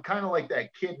I'm kind of like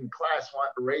that kid in class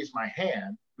wanting to raise my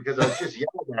hand, because I was just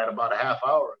yelled at about a half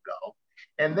hour ago.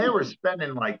 And they were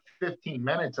spending like 15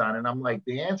 minutes on it. I'm like,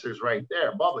 the answer's right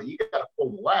there. Bubba, you got to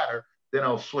pull the ladder, then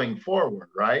I'll swing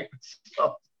forward, right?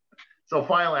 So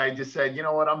finally I just said, you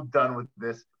know what, I'm done with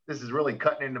this. This is really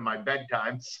cutting into my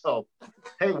bedtime. So,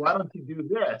 hey, why don't you do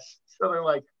this? So they're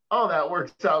like, oh, that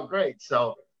works out great.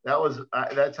 So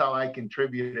that's how I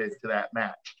contributed to that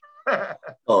match.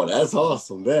 Oh, that's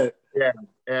awesome.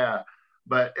 Yeah.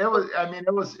 But it was, I mean,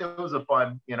 it was a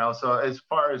fun, so as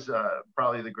far as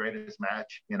probably the greatest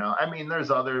match, I mean,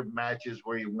 there's other matches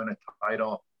where you win a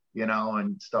title,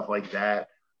 and stuff like that.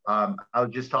 I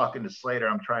was just talking to Slater.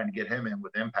 I'm trying to get him in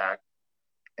with Impact.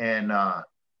 And I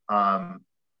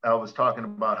was talking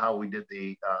about how we did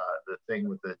the thing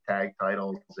with the tag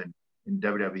titles in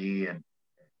WWE.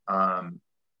 And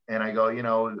I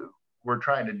go, we're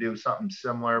trying to do something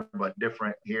similar but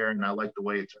different here. And I like the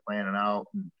way it's planning out.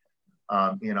 And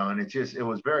and it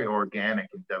was very organic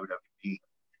in WWE.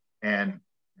 And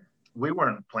we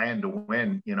weren't planning to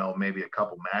win, maybe a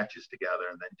couple matches together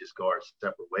and then just go our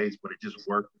separate ways, but it just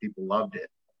worked. People loved it.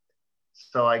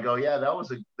 So I go, yeah, that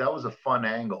was a fun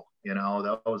angle.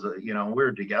 That was we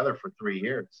were together for 3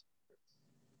 years.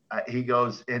 He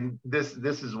goes, and this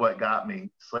is what got me.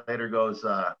 Slater goes,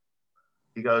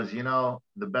 he goes,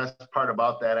 the best part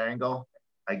about that angle,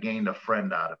 I gained a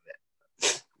friend out of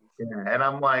it. Yeah, and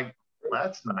I'm like,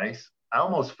 that's nice. I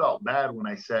almost felt bad when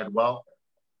I said, well,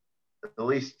 at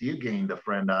least you gained a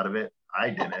friend out of it.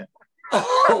 I didn't.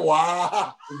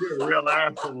 Wow. You're a real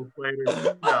asshole,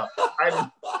 Slater. No, I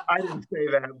didn't say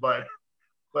that, but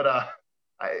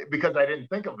because I didn't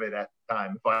think of it at the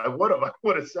time. If I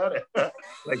would have said it.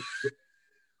 Like,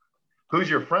 who's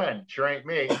your friend? Sure ain't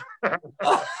me.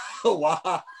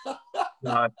 Wow.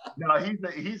 No,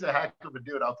 he's a heck of a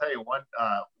dude. I'll tell you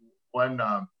one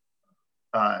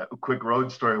quick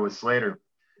road story with Slater.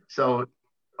 So,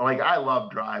 like, I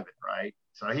love driving, right?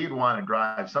 So he'd want to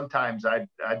drive. Sometimes I'd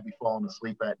be falling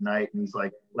asleep at night, and he's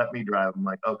like, "Let me drive." I'm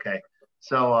like, "Okay."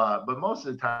 So, but most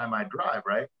of the time I drive,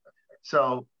 right?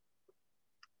 So,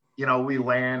 we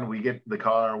land, we get the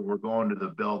car, we're going to the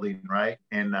building, right?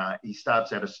 And he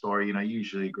stops at a store.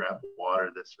 Usually grab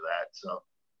water, this or that. So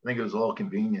I think it was a little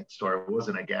convenience store. It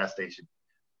wasn't a gas station.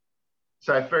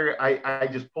 So I figure I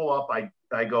just pull up.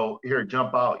 I go, here,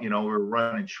 jump out. We're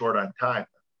running short on time.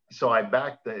 So I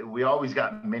backed we always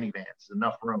got minivans,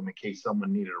 enough room in case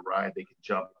someone needed a ride, they could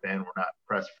jump in. We're not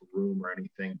pressed for room or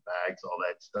anything, bags, all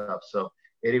that stuff. So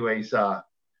anyways, so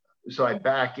I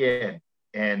back in,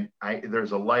 and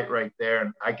there's a light right there,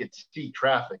 and I could see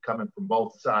traffic coming from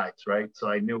both sides, right? So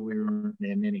I knew we weren't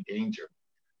in any danger.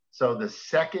 So the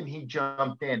second he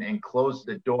jumped in and closed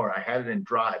the door, I had it in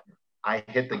drive, I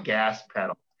hit the gas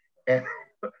pedal, and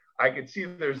I could see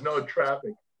there's no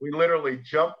traffic. We literally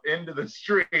jumped into the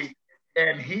street,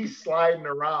 and he's sliding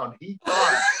around. He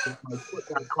thought my foot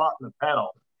got caught in the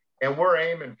pedal, and we're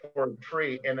aiming for a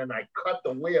tree, and then I cut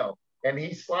the wheel, and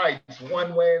he slides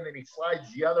one way, and then he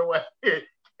slides the other way,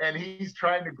 and he's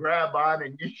trying to grab on,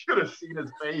 and you should have seen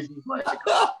his face. He's like,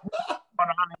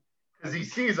 because he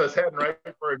sees us heading right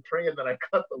for a tree, and then I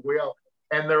cut the wheel,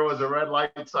 and there was a red light,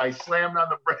 so I slammed on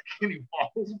the brake, and he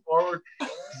falls forward.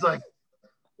 He's like,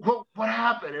 what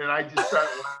happened? And I just started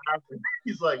laughing.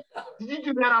 He's like, did you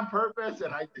do that on purpose?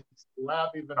 And I just laugh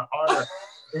even harder.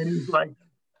 And he's like,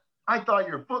 I thought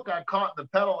your foot got caught in the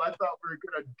pedal. I thought we were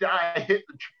going to die. I hit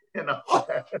the tree.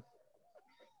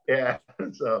 Yeah.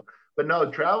 So, but no,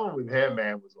 traveling with him,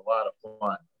 man, was a lot of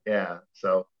fun. Yeah.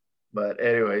 So, but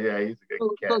anyway, yeah, he's a good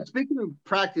cat. So speaking of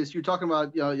practice, you're talking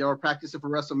about, y'all practicing for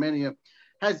WrestleMania.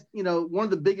 Has, one of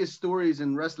the biggest stories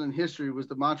in wrestling history was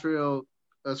the Montreal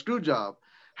screw job.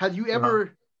 Have you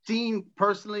ever seen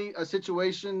personally a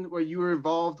situation where you were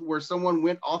involved where someone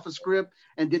went off a script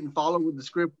and didn't follow what the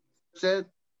script said?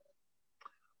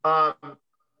 Not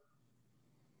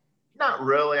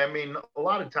really. I mean, a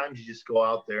lot of times you just go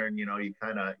out there and, you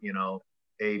kind of,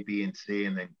 A, B, and C,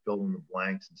 and then fill in the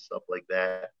blanks and stuff like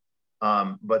that.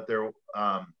 But there,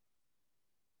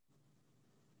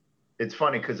 it's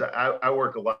funny because I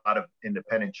work a lot of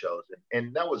independent shows,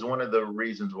 and that was one of the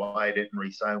reasons why I didn't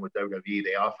re-sign with WWE.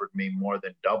 They offered me more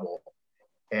than double.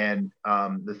 And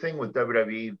the thing with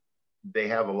WWE, they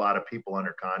have a lot of people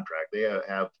under contract. They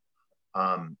have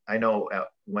I know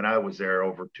when I was there,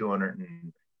 over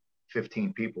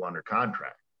 215 people under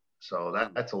contract. So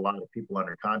that's a lot of people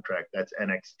under contract. That's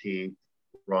NXT,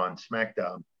 Raw, and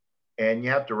SmackDown. And you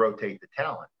have to rotate the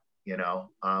talent,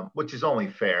 which is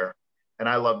only fair. And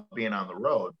I love being on the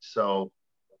road. So,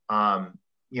 so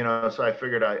I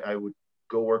figured I would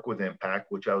go work with Impact,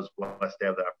 which I was blessed to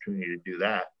have the opportunity to do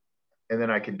that. And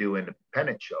then I can do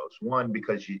independent shows. One,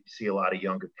 because you see a lot of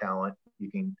younger talent.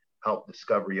 You can help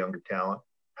discover younger talent,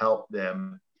 help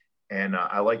them. And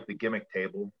I like the gimmick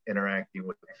table, interacting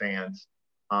with the fans.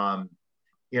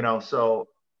 So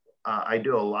I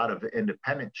do a lot of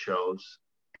independent shows.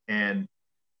 And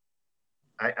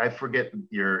I forget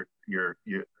your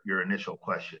initial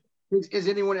question. Is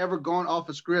anyone ever gone off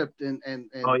a script and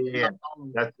Oh yeah,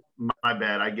 my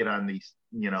bad. I get on these,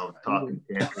 talking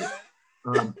tangents.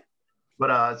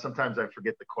 But sometimes I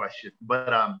forget the question.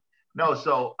 But no,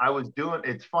 so I was doing.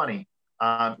 It's funny.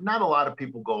 Not a lot of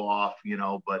people go off,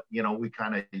 but we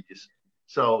kind of just.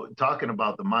 So talking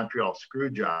about the Montreal screw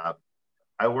job,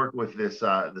 I work with the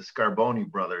Scarboni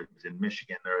brothers in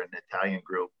Michigan. They're an Italian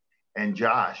group. And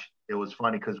Josh, it was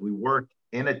funny because we worked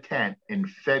in a tent in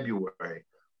February,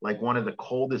 like one of the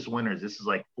coldest winters. This is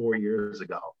like 4 years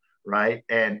ago, right?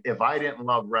 And if I didn't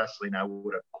love wrestling, I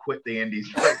would have quit the indies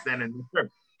right then and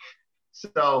there.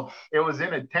 So it was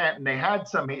in a tent, and they had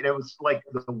some heat. It was like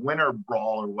the winter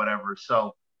brawl or whatever.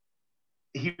 So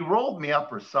he rolled me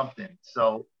up or something.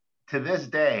 So to this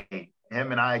day,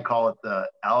 him and I call it the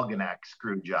Algonac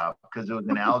screw job because it was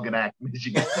in Algonac,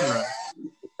 Michigan.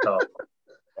 So,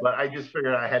 but I just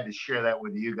figured I had to share that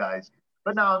with you guys.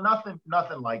 But no, nothing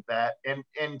like that. And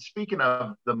speaking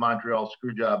of the Montreal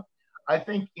screw job, I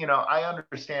think, I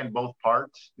understand both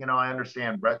parts. I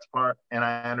understand Brett's part, and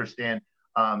I understand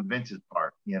Vince's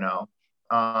part.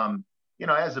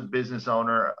 As a business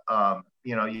owner,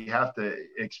 you have to,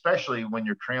 especially when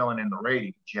you're trailing in the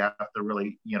ratings, you have to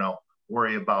really,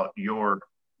 worry about your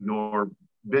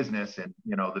business and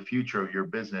the future of your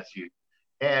business. You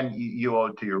owe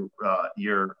it to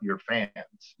your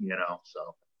fans.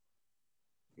 So.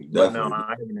 But no,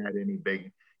 I haven't had any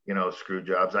big, screw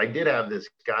jobs. I did have this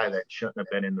guy that shouldn't have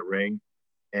been in the ring,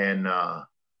 and I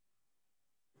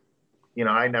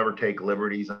never take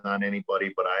liberties on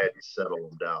anybody, but I had to settle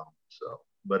them down. So,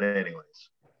 but anyways.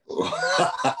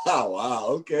 Wow.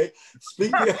 Okay.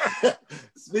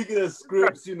 Speaking of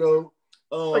scripts,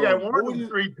 like I warned him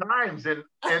 3 times, and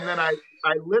then I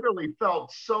literally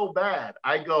felt so bad.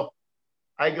 I go,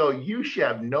 you should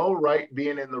have no right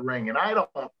being in the ring, and I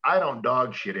don't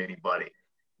dog shit anybody,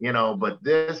 but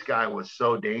this guy was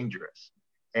so dangerous,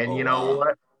 and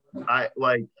what? I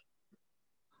like.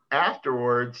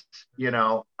 Afterwards,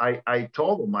 I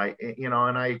told him,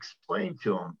 and I explained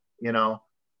to him,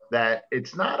 that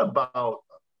it's not about,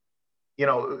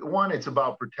 one, it's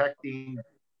about protecting,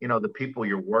 the people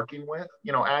you're working with.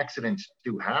 Accidents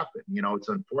do happen. It's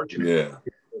unfortunate.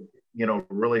 Yeah.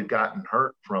 Really gotten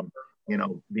hurt from,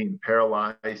 being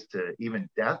paralyzed to even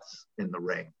deaths in the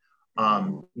ring.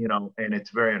 And it's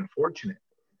very unfortunate.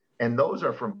 And those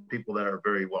are from people that are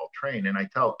very well trained. And I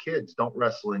tell kids, don't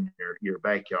wrestle in your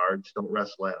backyards. Don't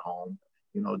wrestle at home.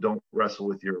 Don't wrestle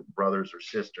with your brothers or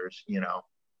sisters,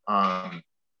 because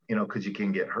you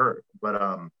can get hurt. But,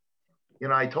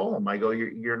 I told them, I go,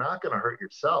 you're not going to hurt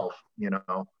yourself, you're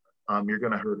going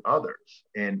to hurt others.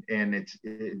 And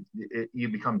you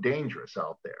become dangerous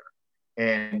out there.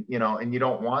 And, and you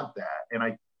don't want that.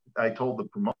 And I told the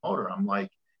promoter, I'm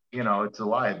like, it's a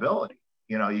liability.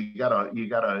 You gotta,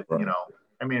 right.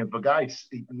 I mean, if a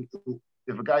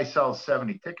guy sells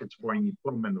 70 tickets for you and you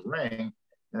put him in the ring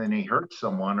and then he hurts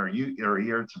someone or he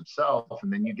hurts himself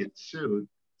and then you get sued,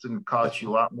 it's going to cost you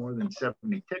a lot more than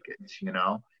 70 tickets,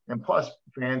 and plus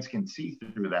fans can see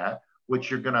through that,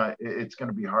 which it's going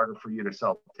to be harder for you to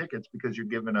sell tickets because you're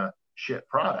giving a shit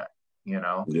product,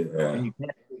 Yeah. and you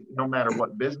can't, no matter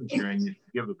what business you're in, if you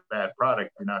give a bad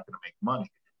product, you're not going to make money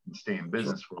and stay in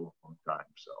business for a long time.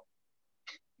 So.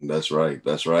 That's right.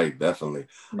 Definitely.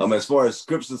 As far as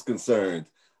scripts is concerned,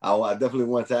 I definitely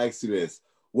want to ask you this.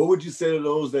 What would you say to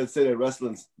those that say that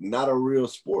wrestling's not a real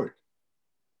sport?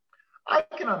 I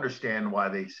can understand why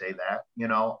they say that,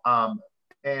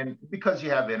 and because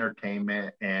you have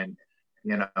entertainment and,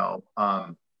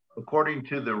 according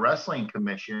to the Wrestling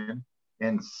Commission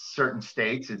in certain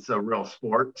states, it's a real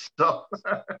sport. So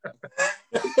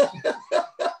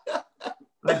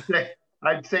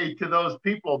I'd say to those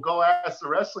people, go ask the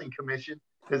Wrestling Commission,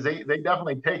 because they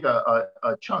definitely take a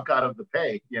chunk out of the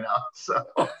pay, so,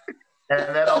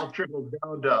 and that all trickles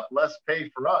down to less pay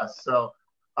for us. So,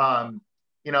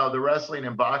 the Wrestling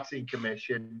and Boxing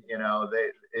Commission,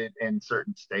 they in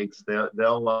certain states,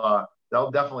 they'll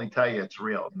definitely tell you it's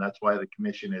real, and that's why the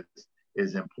commission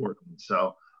is important.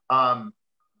 So, I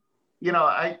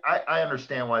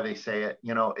understand why they say it.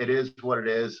 It is what it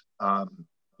is.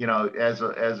 As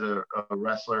a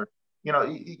wrestler,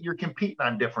 you're competing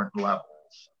on different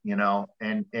levels,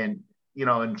 and in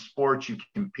sports you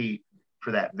compete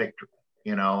for that victory,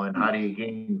 and how do you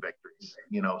gain victories?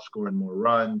 Scoring more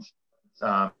runs,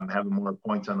 having more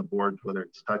points on the board, whether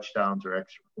it's touchdowns or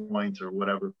extra points or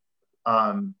whatever.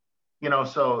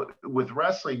 So with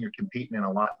wrestling, you're competing in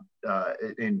a lot,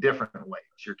 in different ways.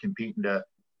 You're competing to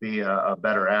be a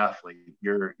better athlete.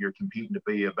 You're competing to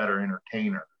be a better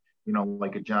entertainer.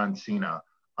 Like a John Cena.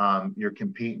 You're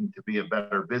competing to be a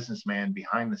better businessman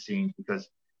behind the scenes, because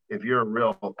if you're a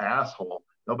real asshole,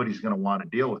 nobody's going to want to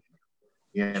deal with you.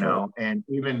 you know, and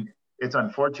even it's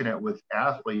unfortunate with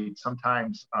athletes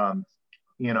sometimes,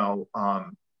 you know,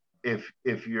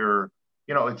 if you're,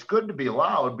 you know, it's good to be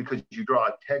loud because you draw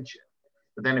attention.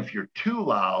 But then if you're too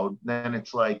loud, then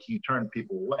it's like you turn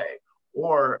people away.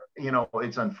 Or, you know,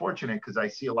 it's unfortunate because I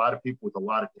see a lot of people with a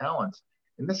lot of talents,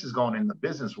 and this is going in the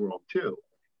business world too.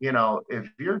 You know, if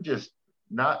you're just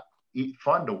not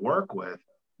fun to work with,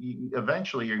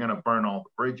 eventually you're going to burn all the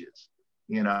bridges,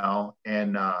 you know,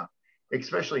 and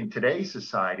especially in today's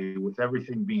society with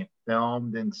everything being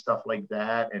filmed and stuff like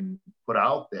that and put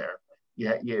out there,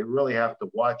 you really have to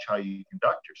watch how you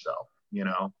conduct yourself, you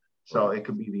know. So it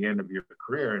could be the end of your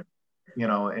career, you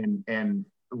know, and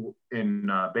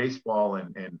in baseball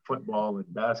and football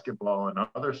and basketball and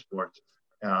other sports,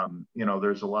 you know,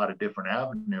 there's a lot of different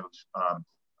avenues.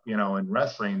 You know, in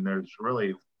wrestling, there's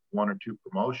really one or two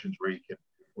promotions where you can,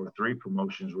 or three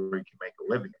promotions where you can make a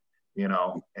living, you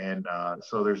know, and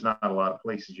so there's not a lot of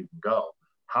places you can go.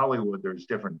 Hollywood, there's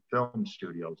different film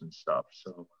studios and stuff.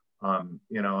 So,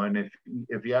 you know, and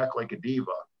if you act like a diva,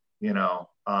 you know,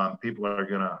 people are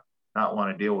gonna not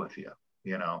want to deal with you,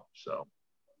 you know. So,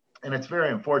 and it's very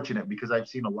unfortunate because I've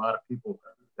seen a lot of people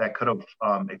that could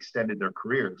have extended their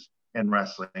careers in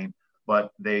wrestling,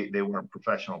 but they weren't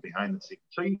professional behind the scenes.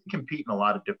 So you compete in a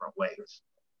lot of different ways.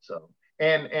 So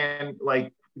and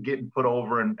like getting put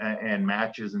over and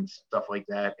matches and stuff like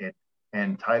that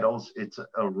and titles, it's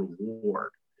a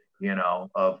reward, you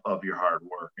know, of your hard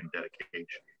work and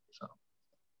dedication. So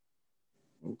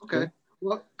okay,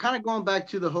 well, kind of going back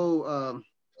to the whole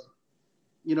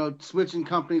you know, switching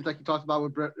companies like you talked about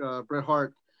with Bret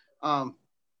Hart.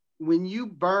 When you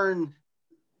burn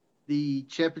the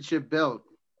championship belt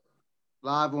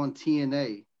live on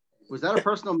TNA, was that a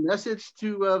personal message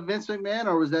to Vince McMahon,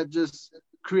 or was that just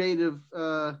creative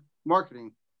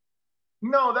marketing?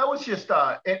 No, that was just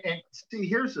and see,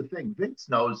 here's the thing. Vince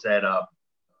knows that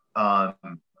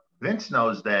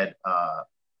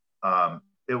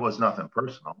it was nothing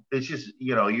personal. It's just,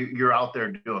 you know, you're out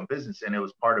there doing business, and it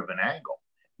was part of an angle,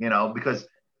 you know, because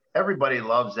everybody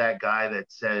loves that guy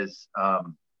that says,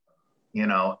 you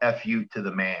know, F you to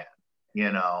the man,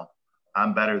 you know,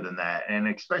 I'm better than that. And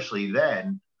especially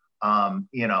then,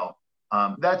 you know,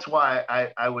 that's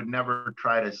why I would never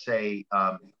try to say,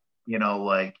 you know,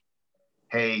 like,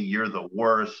 hey, you're the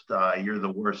worst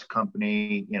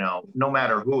company, you know, no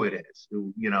matter who it is,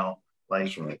 you know,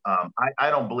 like, right. I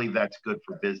don't believe that's good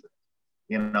for business,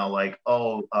 you know, like,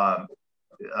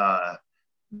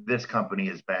 this company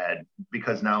is bad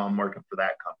because now I'm working for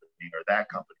that company or that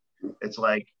company. It's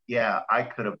like, yeah, I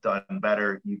could have done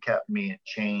better. You kept me in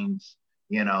chains,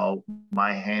 you know,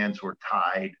 my hands were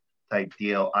tied type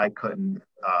deal. I couldn't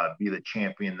be the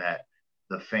champion that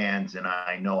the fans and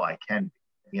I know I can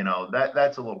be, you know,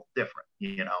 that's a little different,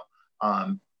 you know.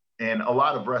 And a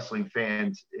lot of wrestling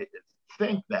fans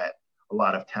think that a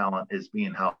lot of talent is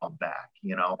being held back,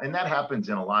 you know, and that happens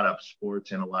in a lot of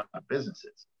sports and a lot of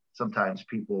businesses. Sometimes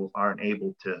people aren't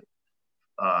able to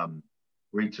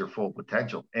reach their full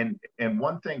potential. And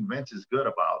one thing Vince is good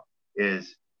about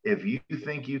is if you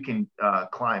think you can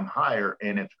climb higher,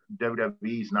 and if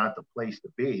WWE is not the place to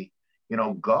be, you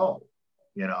know, go,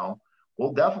 you know,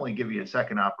 we'll definitely give you a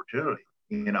second opportunity,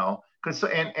 you know, because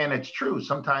and it's true.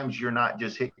 Sometimes you're not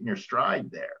just hitting your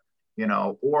stride there, you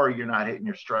know, or you're not hitting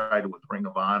your stride with Ring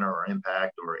of Honor or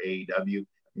Impact or AEW,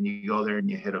 and you go there and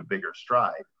you hit a bigger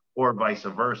stride, or vice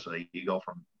versa. You go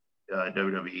from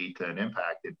WWE to an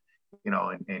Impact, and you know,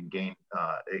 and gain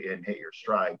and hit your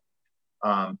stride.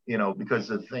 You know, because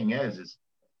the thing is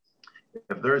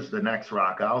if there's the next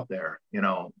Rock out there, you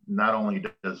know, not only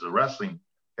does the wrestling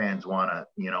fans want to,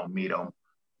 you know, meet them,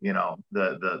 you know,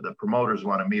 the promoters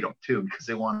want to meet them too because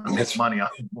they want to make money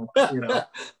off them, you know.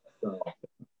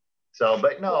 So,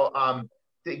 but no,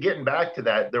 getting back to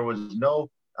that, there was no,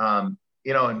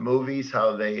 you know, in movies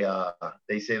how they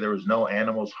say there was no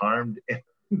animals harmed in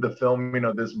the filming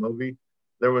of this movie.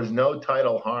 There was no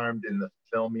title harmed in the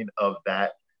filming of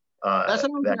that. That's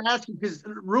what I'm going to ask you, because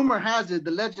rumor has it,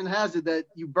 the legend has it, that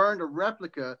you burned a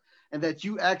replica and that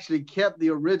you actually kept the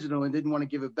original and didn't want to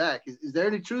give it back. Is there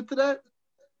any truth to that?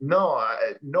 No,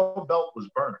 no belt was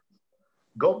burned.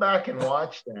 Go back and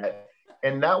watch that.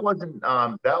 And that wasn't,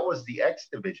 that was the X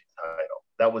Division title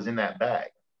that was in that bag.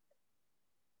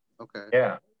 Okay.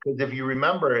 Yeah, because if you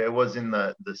remember, it was in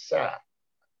the sack.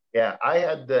 Yeah, I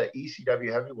had the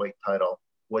ECW heavyweight title,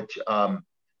 which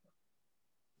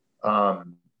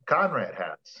Conrad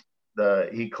has.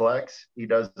 He collects, he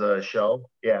does the show.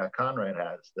 Yeah, Conrad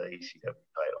has the ECW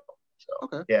title. So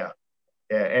okay. Yeah,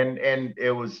 and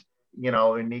it was, you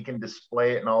know, and he can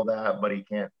display it and all that, but he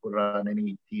can't put it on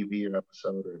any TV or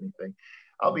episode or anything.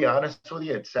 I'll be honest with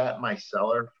you, it sat in my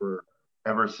cellar for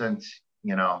ever since,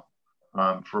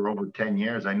 for over 10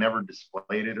 years. I never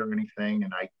displayed it or anything.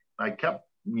 And I kept,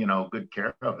 good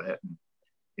care of it,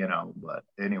 but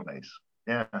anyways,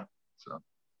 yeah. So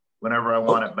whenever I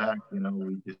want it back, we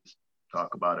just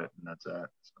talk about it and that's that.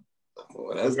 So.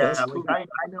 Well, that's cool. I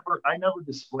never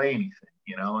display anything,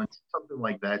 and something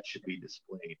like that should be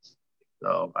displayed.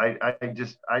 So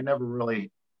I never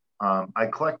really, I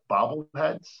collect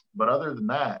bobbleheads, but other than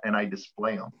that, and I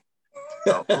display them.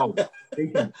 So,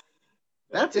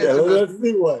 that's it. Yeah,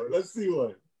 let's see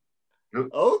one.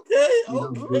 Okay.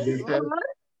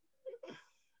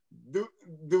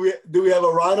 Do we have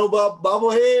a Rhino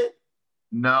bobblehead?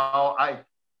 No,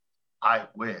 I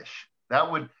wish.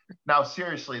 Now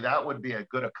seriously, that would be a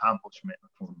good accomplishment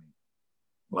for me.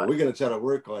 Well, we're gonna try to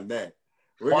work on that.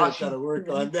 You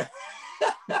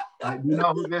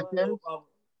know who this is? All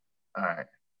right.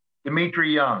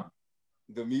 Dimitri Young.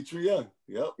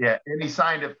 Yep. Yeah, and he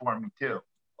signed it for me too.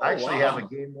 I actually have a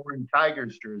Game Worn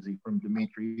Tigers jersey from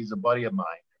Dimitri. He's a buddy of mine.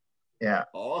 Yeah.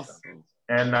 Awesome.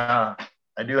 And I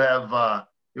do have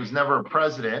he was never a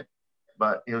president,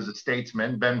 but he was a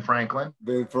statesman, Ben Franklin.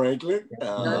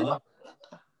 Uh-huh.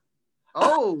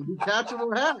 Oh,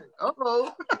 detachable hat.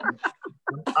 Uh-oh.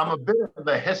 I'm a bit of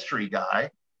a history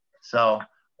guy. So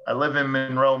I live in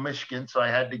Monroe, Michigan, so I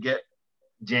had to get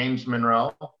James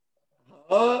Monroe.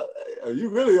 You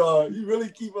really are. You really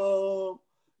keep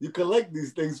you collect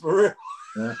these things for real.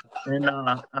 Yeah. And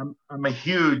I'm a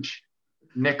huge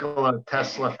Nikola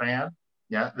Tesla fan.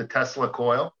 Yeah, the Tesla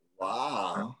coil.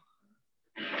 Wow.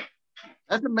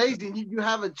 That's amazing. You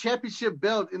have a championship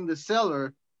belt in the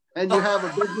cellar and you have a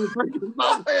big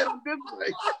bobblehead on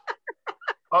display.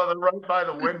 Oh, they're right by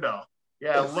the window.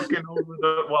 Yeah, looking over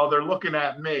while they're looking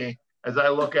at me as I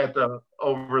look at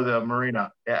over the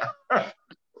marina. Yeah.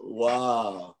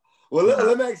 Wow. Well,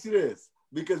 let me ask you this,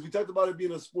 because we talked about it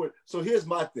being a sport. So here's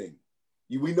my thing.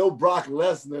 We know Brock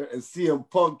Lesnar and CM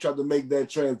Punk tried to make that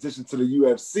transition to the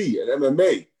UFC and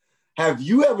MMA. Have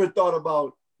you ever thought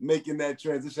about making that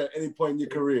transition at any point in your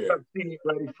career? UFC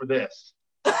ready for this.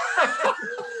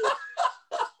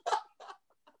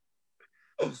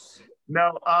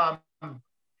 No, I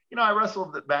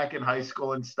wrestled back in high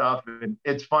school and stuff, and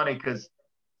it's funny because,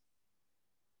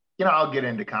 I'll get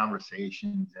into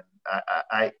conversations, and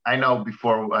I know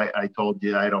before I told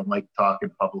you I don't like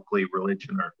talking publicly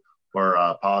religion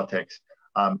or politics.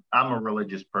 I'm a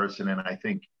religious person, and I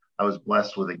think I was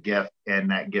blessed with a gift, and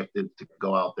that gift is to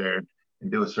go out there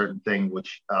and do a certain thing,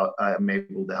 which I'm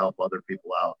able to help other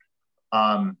people out.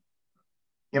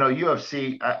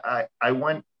 UFC,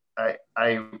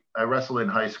 I wrestled in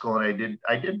high school and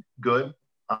I did good.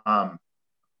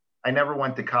 I never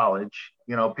went to college.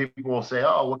 People will say,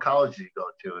 "Oh, what college did you go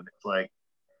to?" And it's like,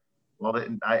 well,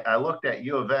 I looked at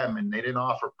U of M and they didn't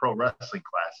offer pro wrestling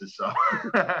classes. So,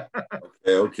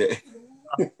 okay.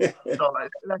 So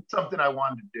that's something I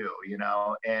wanted to do,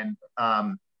 and,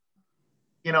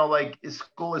 like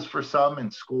school is for some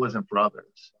and school isn't for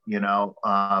others,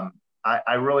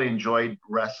 I really enjoyed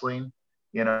wrestling,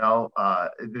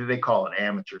 they call it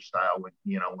amateur style when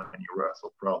you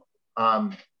wrestle pro,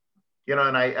 and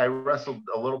I wrestled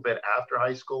a little bit after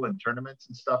high school in tournaments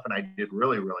and stuff, and I did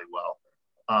really, really well.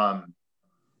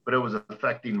 But it was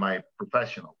affecting my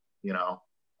professional,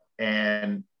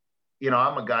 and,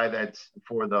 I'm a guy that's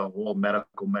for the whole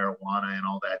medical marijuana and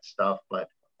all that stuff. But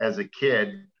as a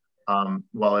kid,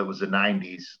 well, it was the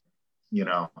 90s,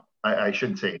 I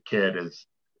shouldn't say a kid, as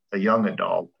a young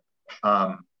adult,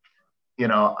 I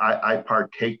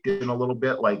partaked in a little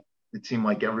bit, like it seemed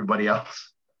like everybody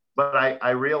else. But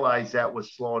I realized that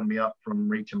was slowing me up from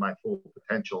reaching my full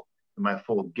potential and my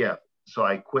full gift. So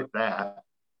I quit that.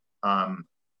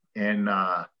 And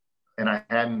I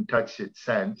hadn't touched it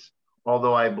since,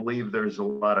 although I believe there's a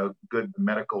lot of good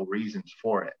medical reasons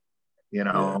for it,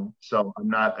 so I'm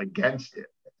not against it.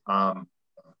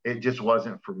 It just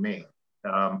wasn't for me.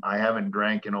 I haven't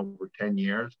drank in over 10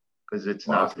 years because it's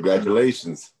not.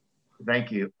 Congratulations.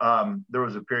 Thank you. There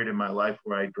was a period in my life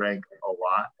where I drank a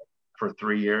lot for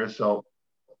 3 years. So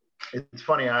it's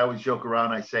funny. I always joke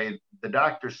around. I say, the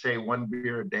doctors say 1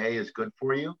 beer a day is good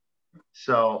for you.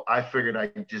 So I figured I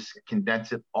could just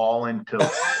condense it all into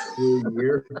 3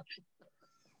 years.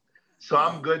 So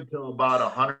I'm good till about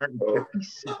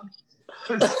 156.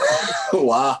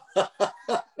 Wow.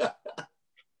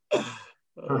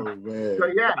 Oh, man. So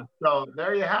yeah, so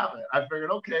there you have it. I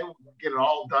figured, okay, we'll get it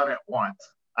all done at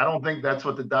once. I don't think that's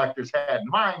what the doctors had in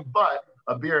mind, but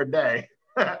a beer a day,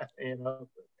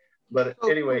 But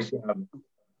anyways,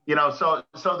 so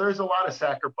there's a lot of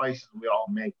sacrifices we all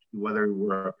make, whether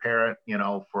we're a parent,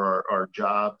 for our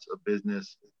jobs, a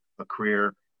business, a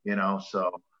career,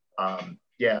 so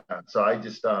yeah, so I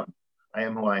just I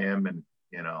am who I am, and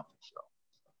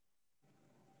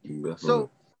So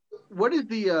what is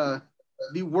the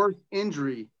worst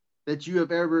injury that you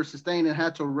have ever sustained and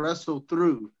had to wrestle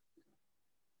through?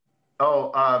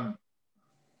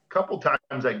 Couple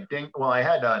times I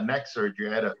had neck surgery.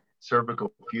 I had a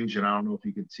cervical fusion. I don't know if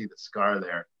you can see the scar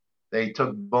there. They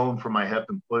took bone from my hip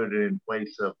and put it in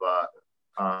place of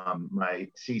my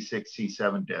C6,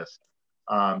 C7 disc.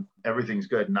 Everything's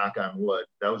good, knock on wood.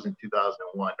 That was in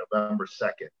 2001, November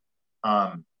 2nd.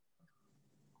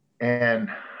 And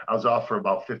I was off for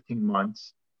about 15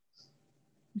 months.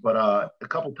 But a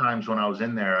couple times when I was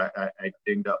in there, I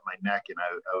dinged up my neck, and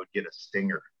I would get a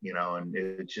stinger, and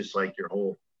it's just like your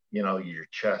whole, your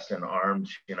chest and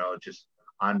arms, just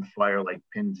on fire like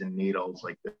pins and needles,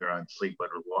 like they're on sleep, but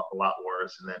a lot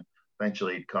worse. And then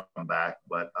eventually it'd come back.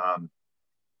 But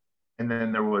and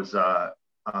then there was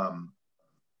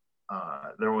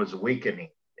weakening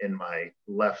in my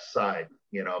left side,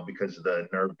 because of the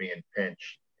nerve being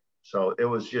pinched. So it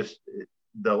was just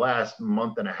the last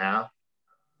month and a half,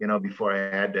 before I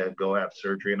had to go have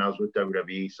surgery. And I was with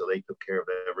WWE, so they took care of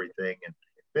everything. And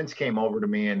Vince came over to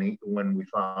me, and when we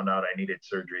found out I needed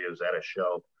surgery, it was at a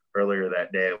show earlier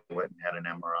that day. I went and had an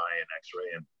MRI and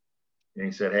X-ray, and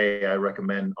he said, "Hey, I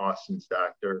recommend Austin's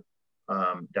doctor,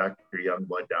 Dr.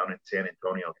 Youngblood down in San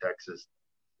Antonio, Texas."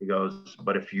 He goes,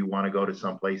 "But if you want to go to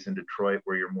someplace in Detroit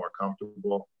where you're more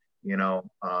comfortable,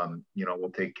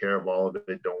 we'll take care of all of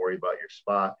it. Don't worry about your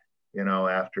spot.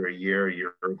 After a year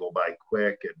will go by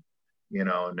quick, and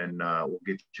then we'll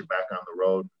get you back on the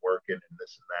road working and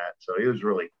this and that." So it was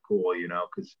really cool,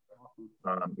 because,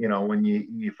 when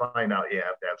you find out you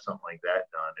have to have something like that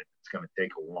done, it's going to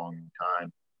take a long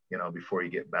time, before you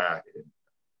get back.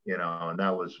 And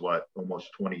that was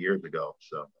almost 20 years ago.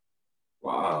 So,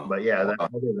 wow. But yeah,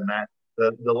 other than that,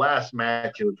 the last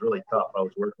match, it was really tough. I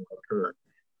was working with her.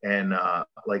 And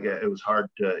it was hard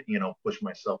to, push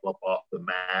myself up off the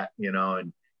mat,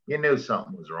 and you knew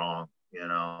something was wrong,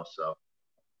 so,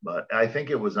 but I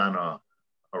think it was on a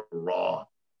Raw.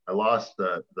 I lost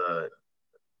the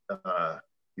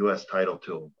U.S. title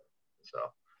to him.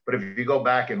 So, but if you go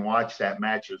back and watch that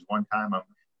match, it was one time I'm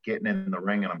getting in the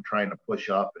ring and I'm trying to push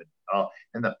up,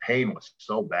 and the pain was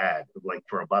so bad, like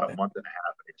for about a month and a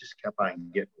half, and it just kept on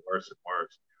getting worse and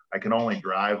worse. I can only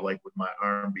drive like with my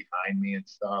arm behind me and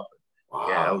stuff. Wow.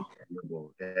 Yeah, it was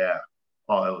terrible. Yeah.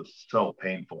 Oh, it was so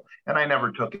painful. And I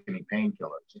never took any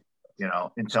painkillers,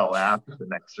 until after the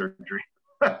neck surgery.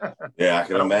 Yeah, I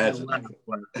can imagine.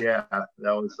 But yeah,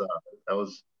 that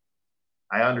was,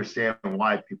 I understand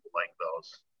why people like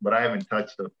those, but I haven't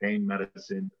touched a pain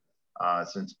medicine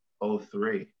since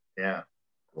 2003. Yeah.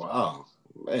 Wow.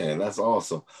 Man, that's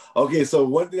awesome. Okay, so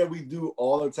one thing that we do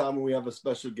all the time when we have a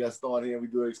special guest on here, we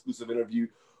do an exclusive interview,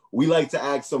 we like to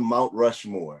ask some Mount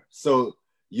Rushmore. So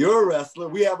you're a wrestler.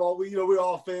 We're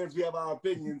all fans. We have our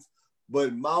opinions,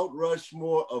 but Mount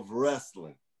Rushmore of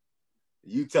wrestling.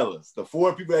 You tell us the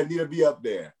 4 people that need to be up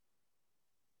there.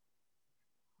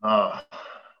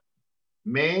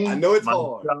 Me. I know it's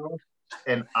myself, hard.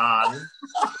 And I.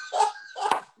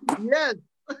 Yes.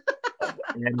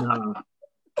 And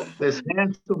this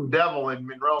handsome devil in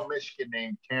Monroe, Michigan,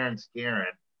 named Terrence Guerin.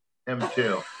 Him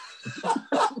too.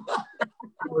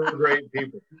 We're great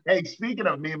people. Hey, speaking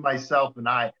of me, myself, and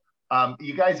I,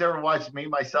 you guys ever watch Me,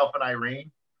 Myself, and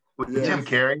Irene with Jim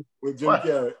Carrey? With Jim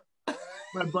Carrey.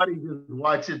 My buddy just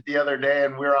watched it the other day,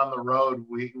 and we're on the road.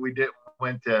 We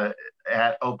went to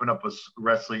open up a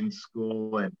wrestling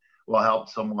school, and we'll help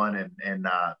someone and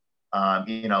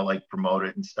like promote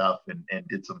it and stuff, and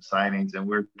did some signings. And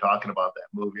we're talking about that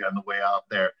movie on the way out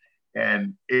there.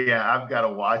 And yeah, I've got to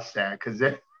watch that because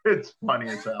it's funny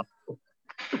as hell.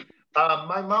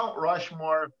 My Mount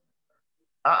Rushmore,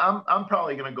 I'm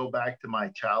probably going to go back to my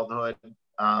childhood.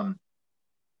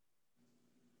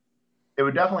 It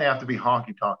would definitely have to be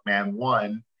Honky Tonk Man,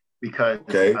 one, because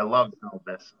I love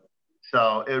Elvis.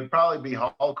 So it would probably be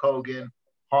Hulk Hogan,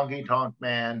 Honky Tonk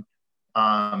Man,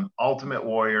 Ultimate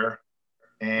Warrior,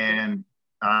 and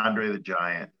Andre the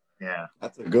Giant. Yeah.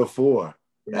 That's a good 4.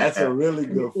 Yeah. That's a really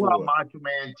good 4. Well, Macho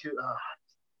Man, too.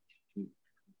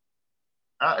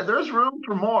 There's room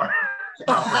for more.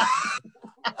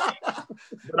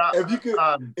 If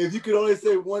you could only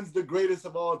say one's the greatest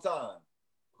of all time,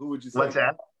 who would you say? What's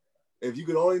that? If you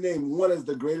could only name one as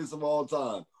the greatest of all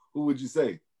time, who would you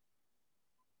say?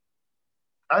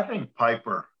 I think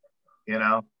Piper,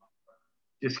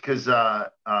 just because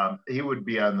he would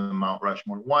be on the Mount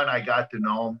Rushmore. One, I got to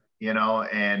know him,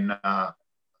 and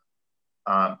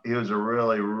he was a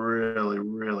really, really,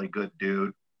 really good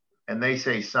dude. And they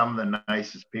say some of the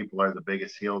nicest people are the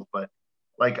biggest heels, but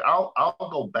like I'll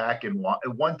go back and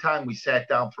one time we sat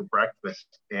down for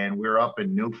breakfast and we were up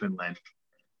in Newfoundland,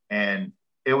 and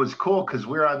it was cool because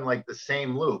we were on like the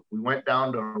same loop. We went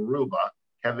down to Aruba.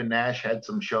 Kevin Nash had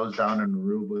some shows down in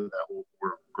Aruba that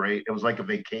were great. It was like a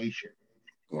vacation.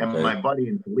 Okay. And my buddy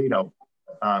in Toledo,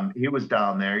 he was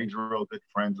down there. He's real good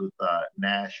friends with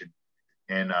Nash,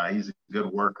 and he's a good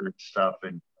worker and stuff.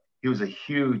 And he was a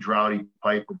huge Rowdy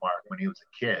Piper mark when he was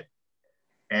a kid.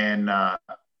 And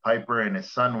Piper and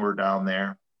his son were down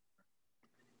there,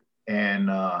 and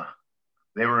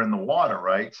they were in the water,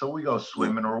 right? So we go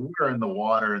swimming, or we were in the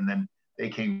water, and then they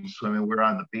came swimming. We were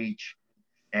on the beach,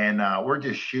 and we're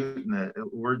just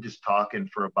we're just talking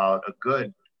for about a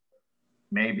good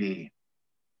maybe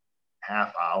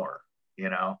half hour,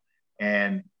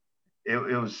 and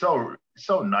it was so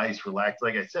nice, relaxed.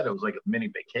 Like I said, it was like a mini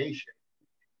vacation.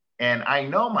 And I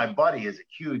know my buddy is a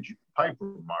huge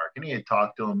Piper mark, and he had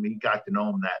talked to him. He got to know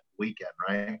him that weekend,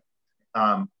 right?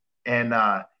 And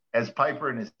as Piper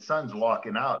and his son's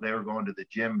walking out, they were going to the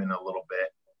gym in a little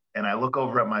bit. And I look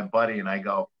over at my buddy and I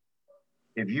go,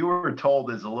 if you were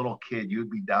told as a little kid you'd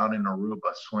be down in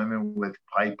Aruba swimming with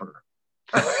Piper,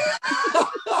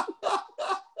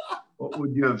 what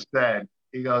would you have said?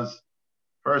 He goes,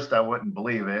 first, I wouldn't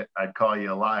believe it. I'd call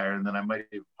you a liar, and then I might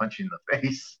even punch you in the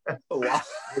face. Wow.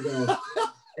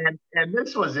 And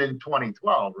this was in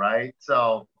 2012, right?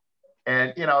 So,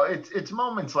 and it's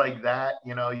moments like that,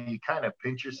 you kind of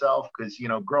pinch yourself because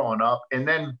growing up, and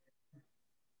then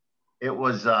it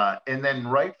was, and then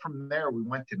right from there we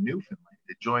went to Newfoundland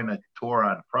to join a tour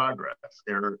on Progress.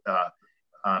 They're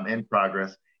in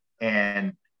Progress,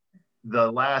 and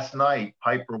the last night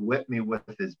Piper whipped me with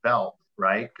his belt.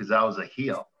 Right, because I was a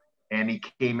heel, and he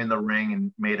came in the ring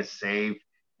and made a save.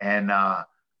 And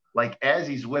like as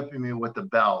he's whipping me with the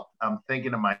belt, I'm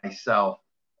thinking to myself,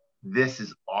 "This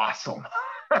is awesome."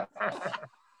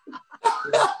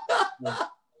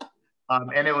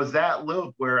 And it was that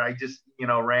loop where I just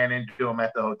ran into him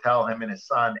at the hotel, him and his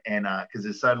son, and because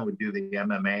his son would do the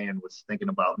MMA and was thinking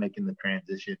about making the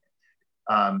transition.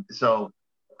 So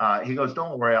he goes,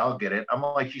 "Don't worry, I'll get it." I'm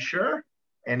like, "You sure?"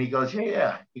 And he goes,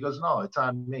 yeah. He goes, "No, it's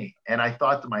on me." And I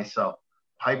thought to myself,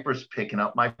 Piper's picking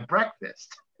up my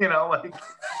breakfast. Like,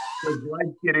 does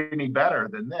life get any better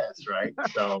than this, right?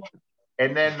 So,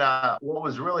 and then what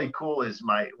was really cool is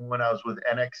when I was with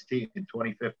NXT in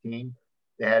 2015,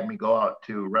 they had me go out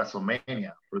to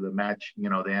WrestleMania for the match. The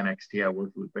NXT, I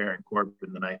worked with Baron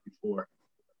Corbin the night before.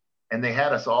 And they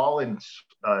had us all in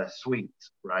suites,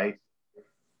 right?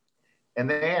 And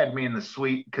they had me in the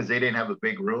suite because they didn't have a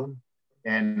big room.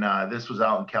 And this was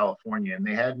out in California, and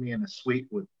they had me in a suite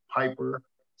with Piper,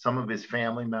 some of his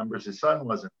family members. His son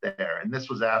wasn't there, and this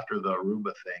was after the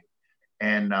Aruba thing,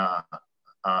 and a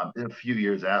few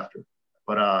years after.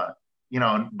 But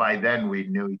by then we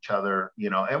knew each other,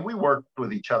 and we worked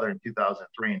with each other in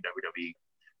 2003 in WWE,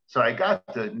 so I got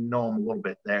to know him a little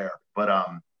bit there. But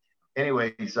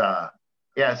anyways,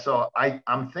 yeah. So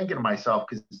I'm thinking to myself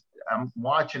because I'm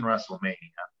watching WrestleMania,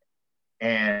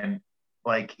 and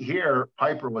like here,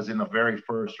 Piper was in the very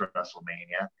first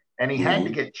WrestleMania, and he had to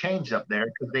get changed up there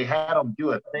because they had him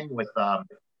do a thing with I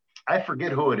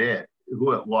forget who it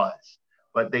was,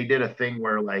 but they did a thing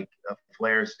where like a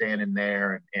Flair standing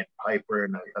there and Piper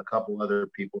and a couple other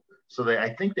people. So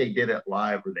I think they did it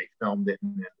live, or they filmed it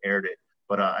and aired it.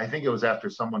 But I think it was after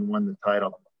someone won the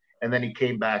title, and then he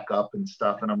came back up and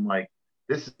stuff, and I'm like,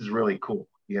 this is really cool.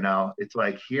 It's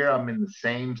like here I'm in the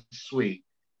same suite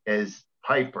as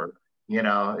Piper.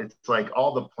 It's like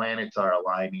all the planets are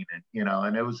aligning, and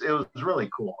it was really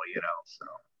cool, so,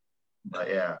 but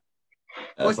yeah.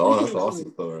 That's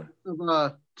awesome story.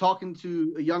 Talking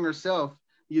to a younger self,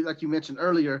 like you mentioned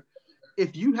earlier,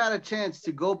 if you had a chance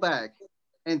to go back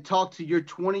and talk to your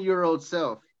 20-year-old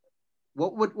self,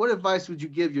 what advice would you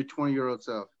give your 20-year-old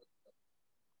self?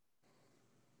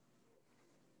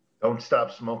 Don't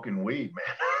stop smoking weed,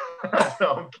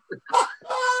 man.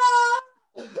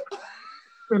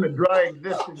 Been a dry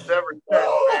existence ever since,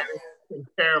 man. It's been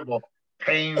terrible,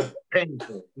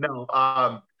 painful. No,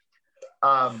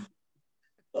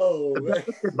 the best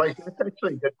advice. That's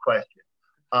actually a good question.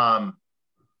 I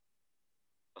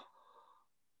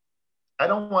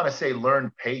don't want to say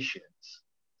learn patience.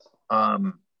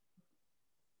 Don't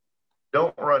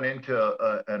run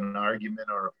into an argument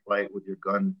or a fight with your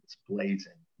guns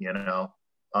blazing.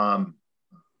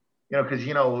 Because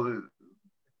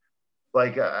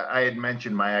like I had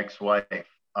mentioned my ex-wife,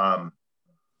 and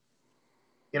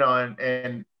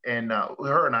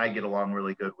her and I get along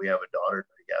really good. We have a daughter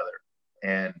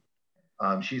together,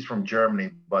 and she's from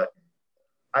Germany. But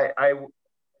I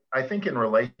think in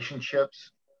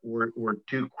relationships, we're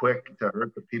too quick to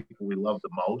hurt the people we love the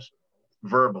most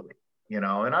verbally, And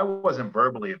I wasn't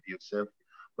verbally abusive,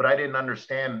 but I didn't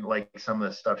understand like some of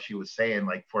the stuff she was saying.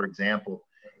 Like, for example,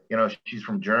 she's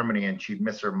from Germany and she'd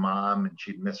miss her mom and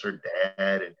she'd miss her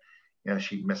dad and,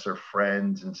 she'd miss her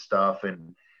friends and stuff.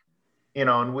 And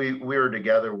we were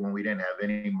together when we didn't have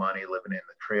any money, living in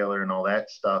the trailer and all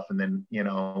that stuff. And then,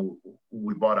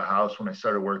 we bought a house when I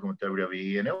started working with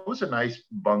WWE, and it was a nice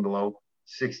bungalow,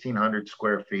 1,600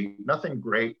 square feet, nothing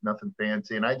great, nothing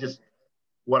fancy. And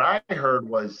what I heard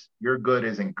was, your good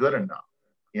isn't good enough,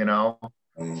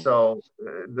 So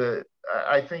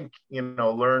I think,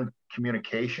 learn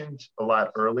communications a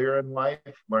lot earlier in life,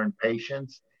 learn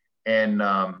patience, and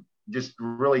just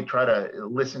really try to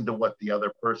listen to what the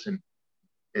other person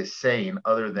is saying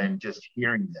other than just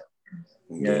hearing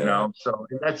them, So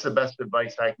that's the best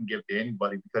advice I can give to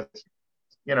anybody, because,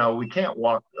 we can't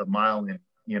walk a mile in,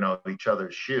 each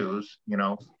other's shoes,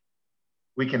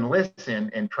 we can listen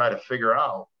and try to figure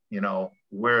out,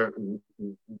 where,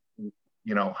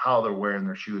 how they're wearing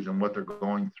their shoes and what they're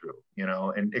going through,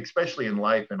 and especially in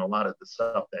life and a lot of the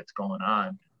stuff that's going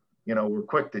on, we're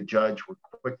quick to judge, we're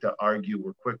quick to argue,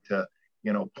 we're quick to,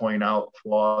 point out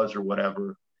flaws or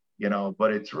whatever,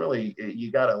 but it's really,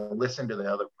 you got to listen to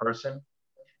the other person,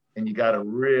 and you got to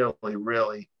really,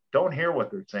 really don't hear what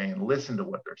they're saying, listen to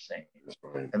what they're saying.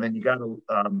 Right. And then you got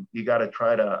to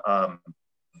try to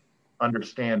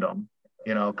understand them,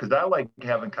 because I like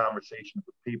having conversations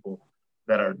with people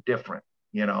that are different,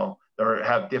 or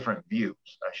have different views,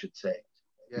 I should say,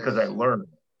 because I learn.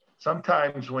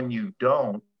 Sometimes when you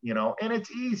don't, and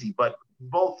it's easy, but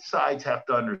both sides have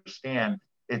to understand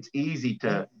it's easy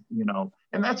to,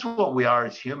 and that's what we are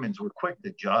as humans. We're quick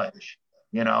to judge,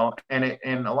 and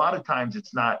a lot of times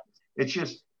it's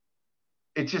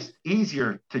just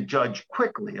easier to judge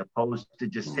quickly opposed to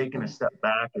just taking a step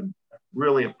back and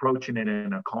really approaching it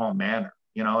in a calm manner,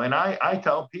 and I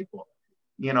tell people,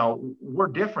 we're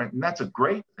different, and that's a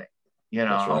great thing,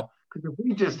 because if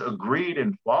we just agreed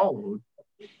and followed,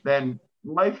 then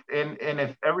life, and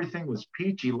if everything was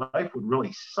peachy, life would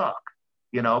really suck,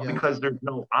 because there's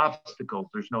no obstacles,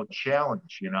 there's no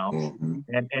challenge,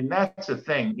 and that's the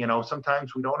thing,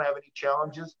 sometimes we don't have any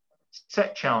challenges,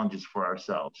 set challenges for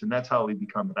ourselves, and that's how we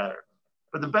become better.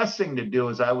 But the best thing to do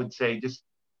is, I would say, just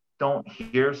don't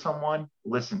hear someone,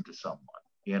 listen to someone,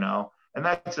 and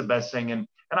that's the best thing. And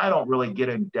I don't really get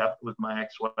in depth with my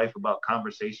ex-wife about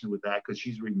conversations with that, because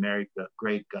she's remarried to a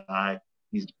great guy.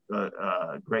 He's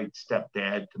a great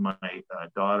stepdad to my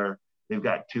daughter. They've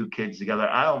got 2 kids together.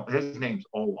 His name's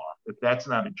Olaf. If that's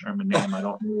not a German name, I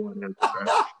don't know what it is.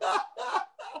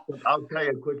 Right? I'll tell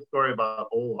you a quick story about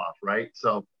Olaf, right?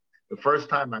 So the first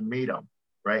time I meet him,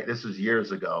 right, this was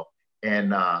years ago,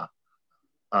 and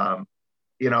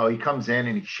he comes in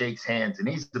and he shakes hands, and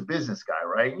he's the business guy,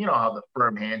 right? You know how the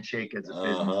firm handshake is a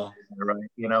business,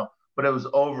 right? But it was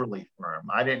overly firm.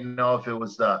 I didn't know if it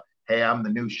was hey, I'm the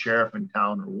new sheriff in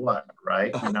town or what,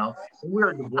 right? And we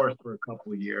were divorced for a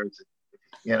couple of years,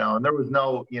 and there was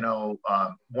no,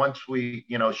 once we,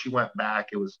 she went back,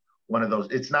 it was one of those,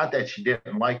 it's not that she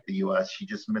didn't like the U.S., she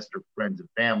just missed her friends and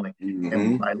family. Mm-hmm.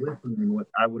 And by listening,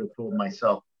 I would have told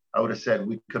myself, I would have said,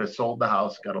 we could have sold the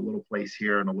house, got a little place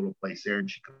here and a little place there,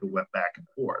 and she could have went back and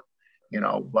forth,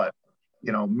 but,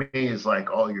 me is like,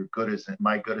 oh,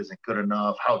 my good isn't good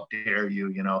enough. How dare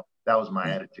you, that was my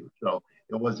attitude. So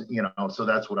it wasn't, so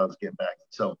that's what I was getting back.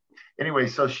 So anyway,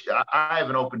 so I have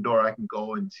an open door. I can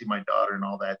go and see my daughter and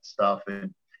all that stuff.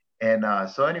 And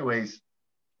so anyways,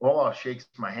 Olaf shakes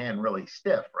my hand really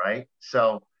stiff, right?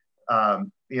 So,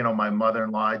 my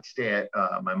mother-in-law, I'd stay at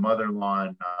my mother-in-law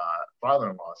and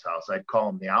father-in-law's house. I'd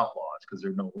call them the outlaws because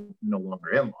they're no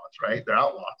longer in-laws, right? They're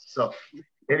outlaws. So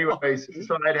anyways,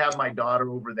 so I'd have my daughter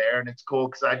over there, and it's cool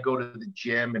because I'd go to the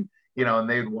gym and, and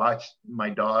they'd watch my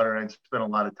daughter, and I'd spend a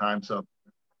lot of time. So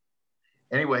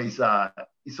anyways, so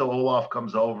Olaf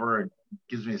comes over and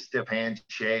gives me a stiff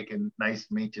handshake and nice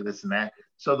to meet you, this and that.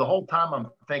 So the whole time I'm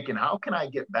thinking, how can I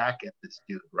get back at this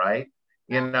dude, right?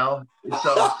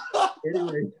 So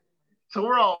anyway, so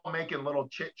we're all making little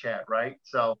chit chat, right?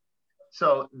 So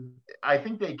I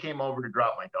think they came over to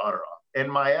drop my daughter off. And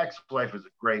my ex-wife is a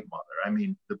great mother. I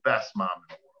mean, the best mom in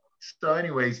the world. So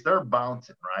anyways, they're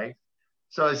bouncing, right?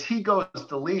 So as he goes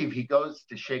to leave, he goes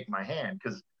to shake my hand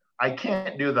because I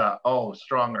can't do the,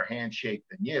 stronger handshake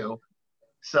than you.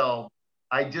 So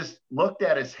I just looked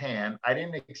at his hand. I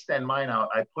didn't extend mine out.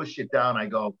 I pushed it down. I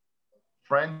go,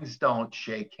 friends don't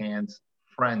shake hands,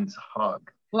 friends hug.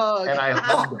 and I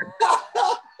hugged him.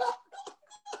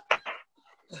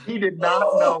 He did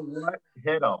not know what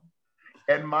hit him.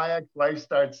 And my ex-wife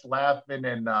starts laughing,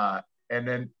 and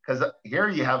then because here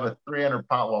you have a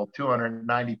 300-pound, well,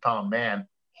 290-pound man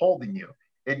holding you.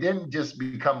 It didn't just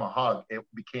become a hug; it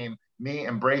became me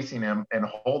embracing him and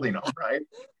holding him. Right.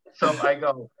 So I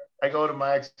go to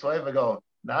my ex-wife. I go,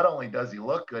 not only does he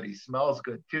look good, he smells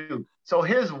good too. So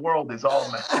his world is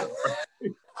all messed up.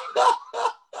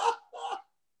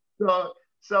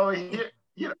 So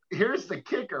here's the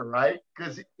kicker, right?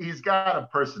 Because he's got a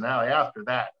personality. After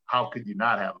that, how could you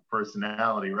not have a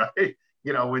personality, right?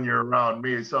 When you're around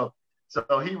me. So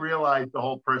he realized the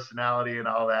whole personality and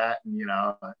all that,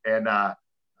 and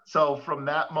so from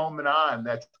that moment on,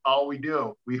 that's all we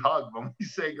do. We hug when we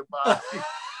say goodbye.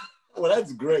 Well,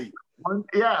 that's great.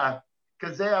 Yeah,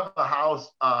 because they have a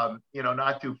house,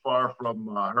 not too far from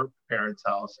her parents'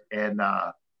 house, and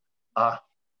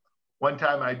one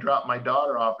time I dropped my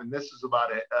daughter off, and this is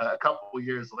about a couple of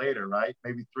years later, right?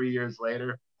 Maybe 3 years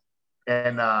later.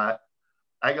 And I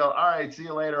go, all right, see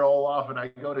you later, Olaf. And I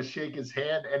go to shake his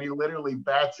hand, and he literally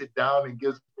bats it down and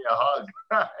gives me a hug.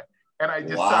 And I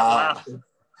just start laughing.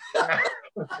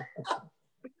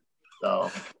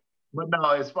 So, but no,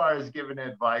 as far as giving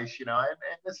advice, and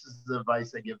this is the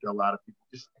advice I give to a lot of people,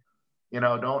 just,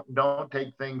 don't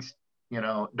take things,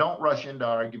 don't rush into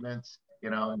arguments,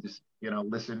 and just,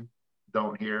 listen.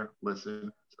 Don't hear,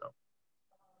 listen. So,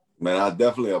 man, I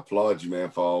definitely applaud you, man,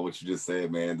 for all what you just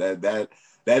said, man. That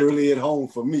really hit home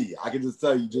for me. I can just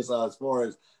tell you, just as far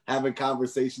as having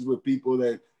conversations with people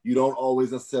that you don't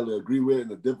always necessarily agree with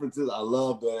and the differences. I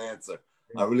love the answer.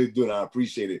 I really do, and I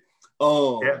appreciate it.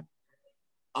 yeah.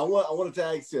 I wanted to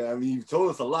ask you. I mean, you've told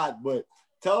us a lot, but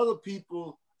tell the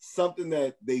people something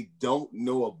that they don't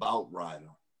know about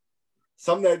Rhino.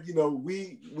 Something that,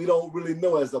 we don't really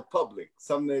know as a public.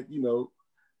 Something that,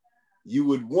 you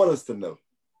would want us to know.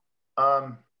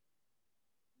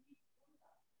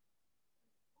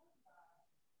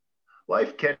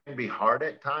 Life can be hard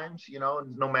at times,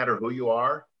 no matter who you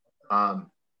are.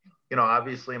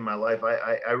 Obviously in my life,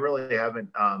 I really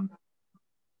haven't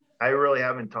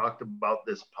talked about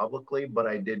this publicly, but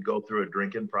I did go through a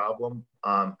drinking problem.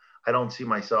 I don't see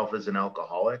myself as an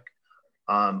alcoholic.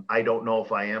 I don't know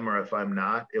if I am or if I'm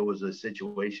not. It was a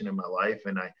situation in my life,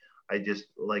 and I just,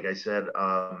 like I said,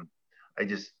 I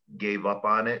just gave up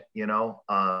on it.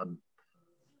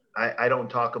 I don't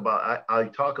talk about. I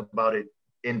talk about it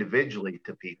individually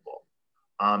to people,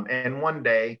 and one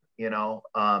day, and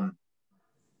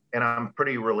I'm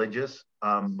pretty religious,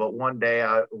 but one day,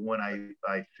 when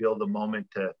I feel the moment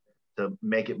to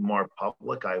make it more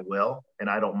public, I will, and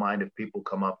I don't mind if people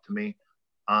come up to me.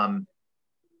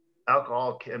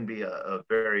 Alcohol can be a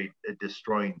very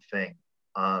destroying thing.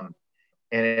 And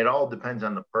it all depends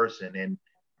on the person. And,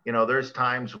 there's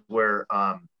times where,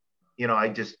 I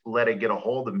just let it get a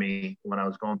hold of me when I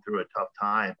was going through a tough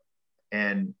time.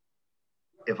 And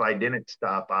if I didn't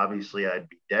stop, obviously I'd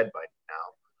be dead by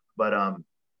now. But,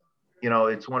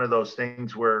 it's one of those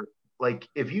things where, like,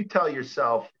 if you tell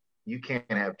yourself you can't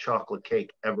have chocolate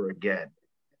cake ever again,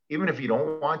 even if you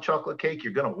don't want chocolate cake,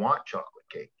 you're going to want chocolate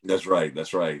cake. That's right.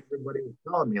 Everybody was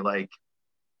telling me, like,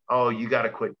 oh, you got to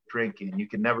quit drinking. You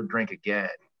can never drink again.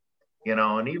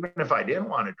 And even if I didn't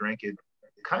want to drink it,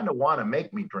 kind of want to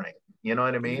make me drink. You know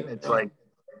what I mean? Yeah. It's like,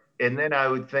 and then I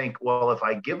would think, well, if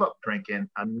I give up drinking,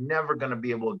 I'm never going to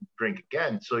be able to drink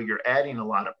again. So you're adding a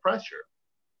lot of pressure.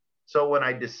 So when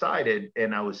I decided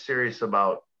and I was serious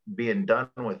about being done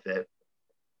with it,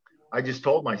 I just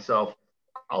told myself,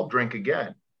 I'll drink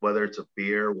again, whether it's a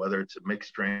beer, whether it's a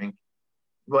mixed drink.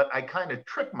 But I kind of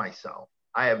trick myself.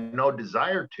 I have no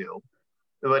desire to,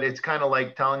 but it's kind of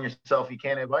like telling yourself you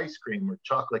can't have ice cream or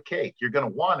chocolate cake. You're going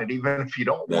to want it even if you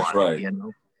don't want it,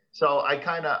 So I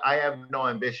have no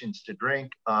ambitions to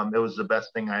drink. It was the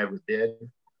best thing I ever did.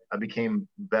 I became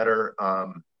better,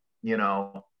 a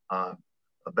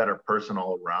better person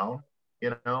all around,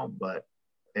 but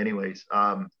anyways,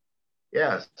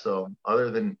 yeah. So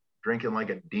other than drinking like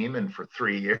a demon for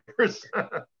 3 years,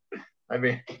 I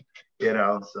mean,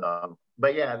 so,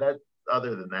 but yeah, that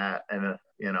other than that, and,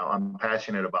 I'm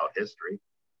passionate about history.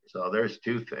 So there's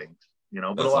two things,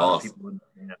 but That's a lot awesome. of people,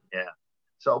 yeah.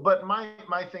 So, but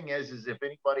my thing is if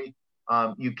anybody,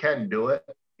 you can do it,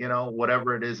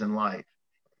 whatever it is in life,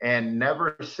 and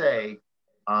never say,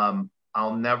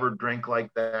 I'll never drink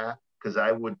like that. Cause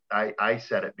I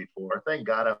said it before. Thank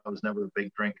God I was never a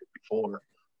big drinker before.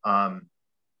 I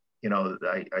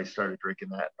started drinking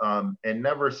that, and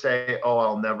never say, oh,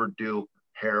 I'll never do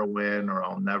heroin or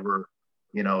I'll never,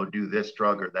 do this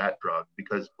drug or that drug,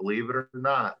 because believe it or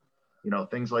not,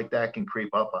 things like that can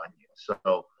creep up on you.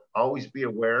 So always be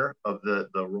aware of the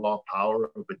raw power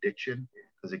of addiction,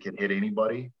 because it can hit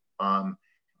anybody. And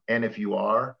if you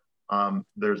are,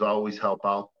 there's always help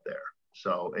out there.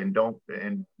 So, and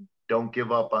don't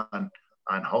give up on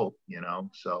hope,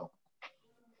 so.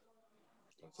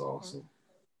 That's awesome.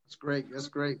 That's great. That's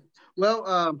great.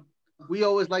 Well, we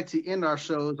always like to end our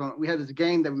shows on, we have this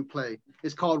game that we play.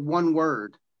 It's called One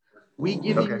Word. We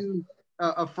give you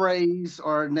a phrase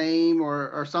or a name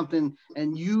or something,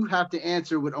 and you have to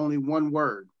answer with only one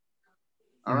word.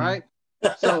 All right?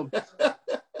 So,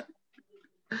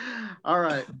 all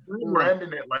right. We're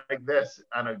ending it like this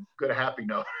on a good, happy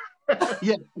note.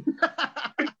 Yeah.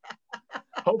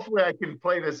 Hopefully I can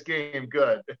play this game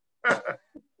good.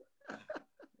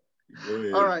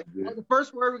 All right. Well, the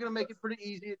first word, we're going to make it pretty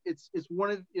easy. It's one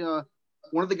of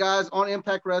the guys on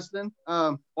Impact Wrestling,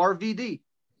 RVD.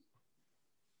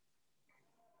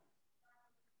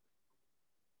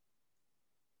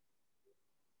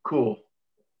 Cool.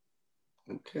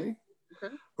 Okay.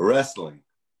 Wrestling.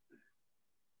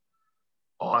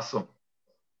 Awesome.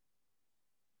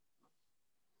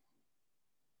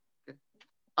 Okay.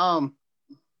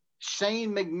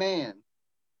 Shane McMahon.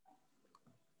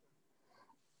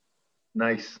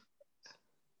 Nice.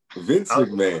 Vince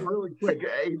McMahon. Really quick,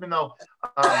 even though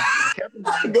Kevin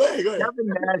go ahead. Kevin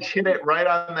Nash hit it right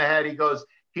on the head. He goes,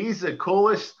 he's the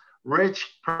coolest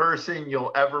rich person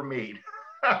you'll ever meet.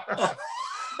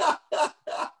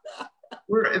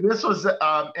 This was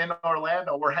in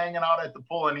Orlando. We're hanging out at the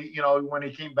pool, and he, when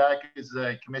he came back as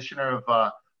the commissioner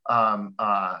of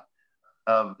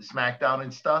SmackDown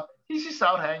and stuff, he's just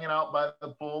out hanging out by the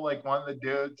pool, like one of the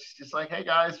dudes, just like, hey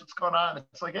guys, what's going on?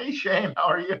 It's like, hey Shane, how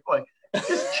are you? Like,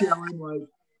 just chilling. Like,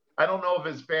 I don't know if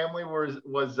his family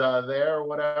was there or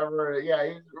whatever. Yeah,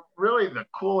 he's really the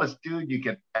coolest dude you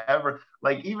could ever,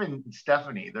 like, even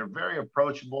Stephanie, they're very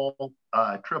approachable.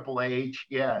 Triple H,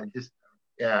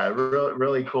 really,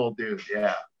 really cool dude.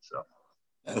 Yeah, so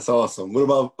that's awesome. What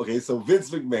about so Vince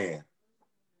McMahon?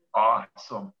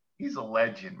 Awesome. He's a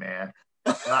legend, man.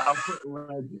 I'll put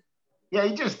legend. Yeah,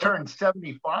 he just turned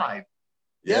 75.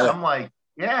 Yeah.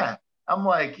 I'm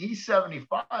like, he's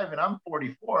 75 and I'm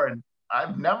 44, and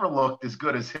I've never looked as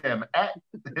good as him at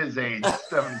his age,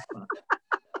 75.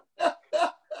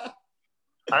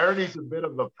 I heard he's a bit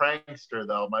of a prankster,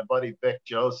 though. My buddy Vic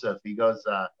Joseph, he goes,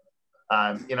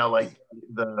 like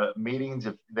the meetings,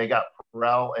 if they got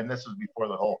Pharrell, and this was before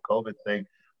the whole COVID thing,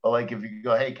 but like if you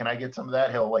go, hey, can I get some of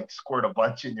that? He'll like squirt a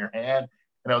bunch in your hand,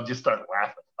 and he'll just start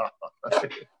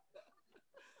laughing.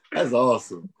 That's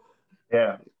awesome.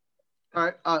 Yeah. All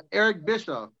right, Eric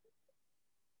Bischoff.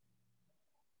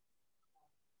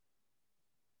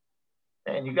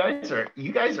 Man, you guys are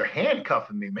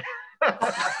handcuffing me, man.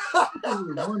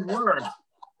 One word.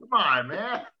 Come on,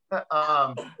 man.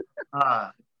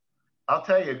 I'll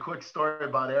tell you a quick story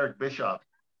about Eric Bischoff.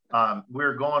 We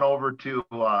were going over to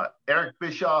Eric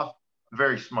Bischoff,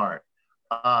 very smart.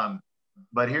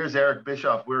 But here's Eric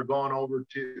Bischoff. We were going over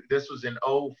to, this was in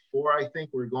 2004, I think.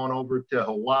 We were going over to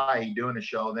Hawaii doing a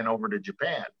show, then over to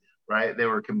Japan, right? They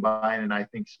were combining, I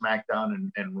think,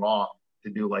 SmackDown and Raw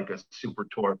to do like a super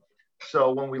tour.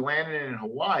 So when we landed in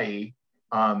Hawaii,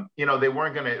 we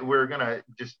were going to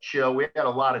just chill. We had a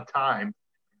lot of time,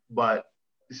 but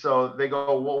so they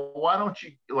go, well, why don't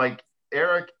you, like,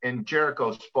 Eric and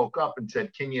Jericho spoke up and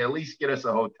said, can you at least get us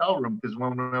a hotel room? Because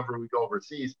whenever we go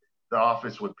overseas, the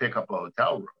office would pick up a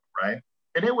hotel room, right?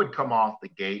 And it would come off the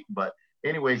gate. But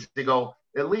anyways, they go,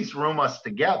 at least room us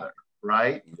together,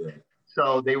 right? Yeah.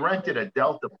 So they rented a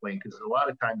Delta plane, because a lot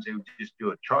of times they would just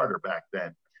do a charter back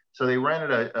then. So they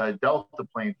rented a Delta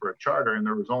plane for a charter, and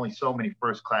there was only so many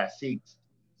first class seats.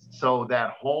 So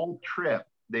that whole trip,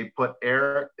 they put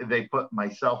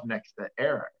myself next to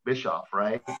Eric Bischoff,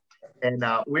 right? And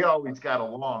we always got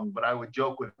along, but I would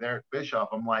joke with Eric Bischoff.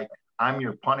 I'm like, I'm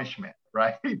your punishment,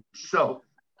 right? So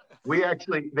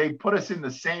they put us in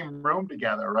the same room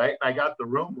together, right? I got the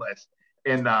room list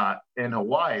in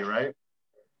Hawaii, right?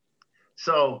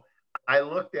 So I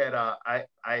looked at,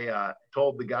 I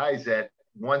told the guys that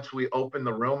once we open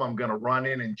the room, I'm going to run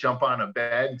in and jump on a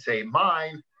bed and say,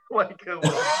 mine. Like,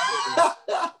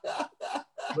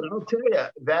 but I'll tell you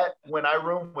that when I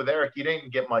roomed with Eric, you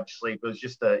didn't get much sleep. It was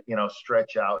just a,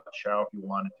 stretch out, shower if you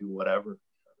wanted to, whatever.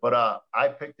 But I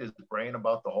picked his brain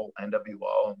about the whole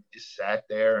NWO and just sat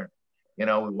there and,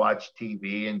 we watched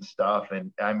TV and stuff.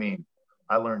 And I mean,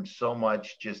 I learned so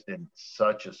much just in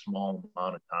such a small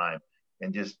amount of time.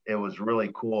 And just, it was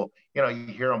really cool. You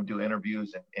hear him do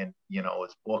interviews and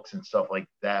his books and stuff like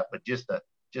that, but just to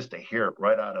hear it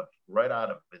right out of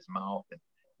his mouth, and,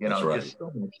 right. Just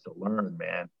so much to learn,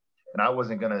 man. and I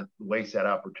wasn't going to waste that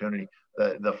opportunity.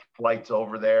 The flights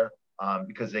over there,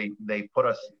 because they put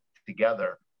us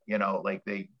together, you know, like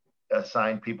they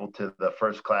assigned people to the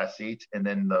first class seats, and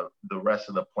then the rest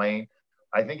of the plane.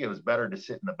 I think it was better to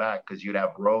sit in the back because you'd have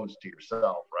rows to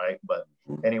yourself, right? But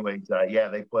anyways, yeah,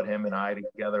 they put him and I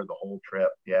together the whole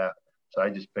trip. Yeah, so I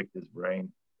just picked his brain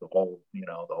the whole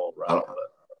route.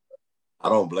 I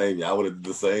don't blame you. I would have did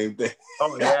the same thing.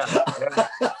 Oh yeah.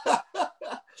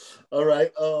 All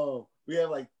right. We have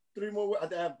like 3 more. I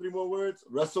have 3 more words.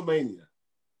 WrestleMania.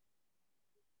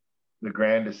 The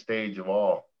grandest stage of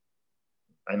all.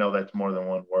 I know that's more than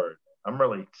one word. I'm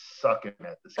really sucking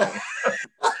at this game.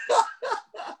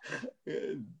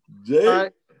 Jay? All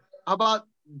right. How about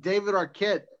David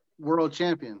Arquette, world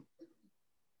champion?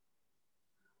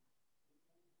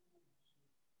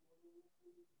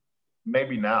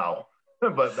 Maybe now,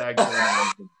 but back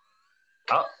then,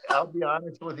 I'll be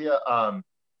honest with you.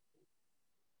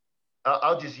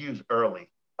 I'll just use early.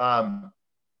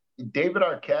 David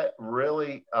Arquette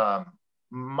really,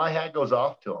 my hat goes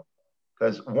off to him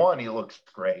because 1, he looks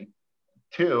great.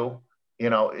 2, you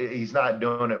know, he's not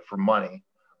doing it for money.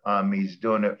 He's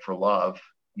doing it for love,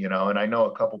 you know, and I know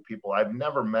a couple people, I've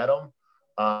never met him,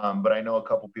 but I know a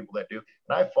couple people that do.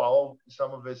 And I follow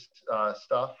some of his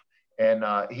stuff, and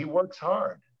he works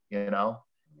hard, you know,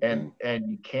 and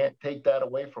you can't take that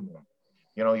away from him.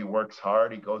 You know, he works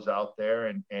hard, he goes out there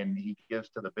and he gives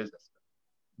to the business.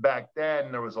 Back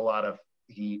then, there was a lot of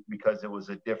heat because it was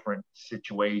a different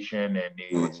situation, and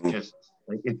it was just,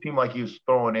 it seemed like he was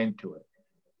throwing into it.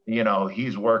 You know,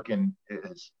 he's working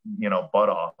his, you know, butt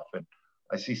off. And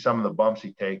I see some of the bumps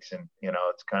he takes, and, you know,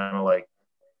 it's kind of like,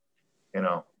 you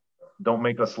know, don't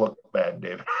make us look bad,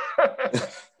 David.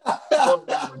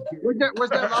 was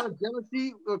there a lot of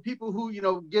jealousy of people who, you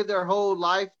know, give their whole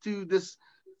life to this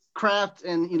craft,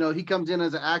 and, you know, he comes in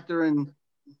as an actor and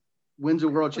wins a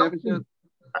world championship?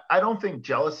 I don't think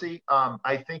jealousy.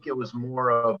 I think it was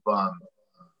more of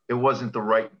it wasn't the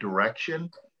right direction,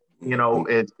 you know,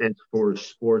 it's for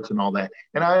sports and all that.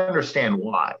 And I understand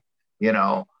why, you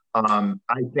know. I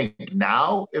think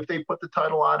now if they put the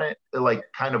title on it, like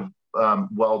kind of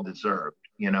well deserved,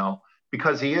 you know,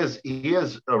 because he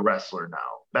is a wrestler now.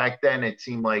 Back then it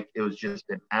seemed like it was just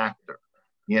an actor,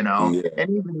 you know. Yeah.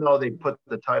 And even though they put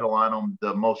the title on him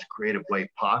the most creative way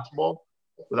possible,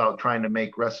 without trying to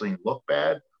make wrestling look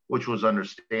bad, which was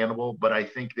understandable, but I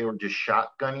think they were just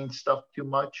shotgunning stuff too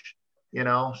much, you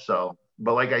know. So,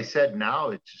 but like I said, now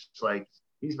it's just like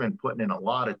he's been putting in a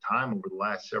lot of time over the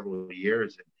last several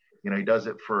years, and, you know, he does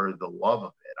it for the love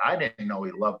of it. I didn't know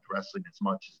he loved wrestling as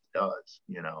much as he does,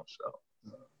 you know. So,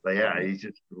 but yeah, he's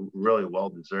just really well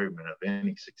deserving of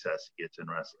any success he gets in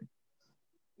wrestling.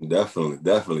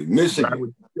 Definitely.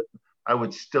 Michigan. I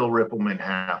would still rip him in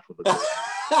half with a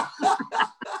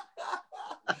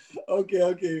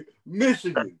Okay.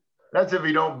 Michigan. That's if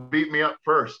you don't beat me up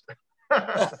first.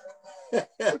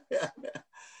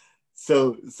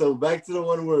 So back to the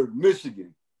one word,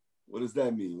 Michigan. What does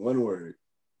that mean? One word.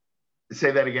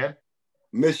 Say that again.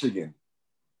 Michigan.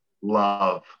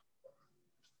 Love.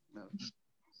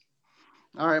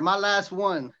 All right, my last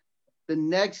one. The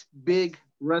next big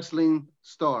wrestling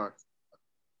star.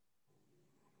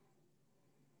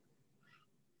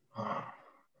 Oh,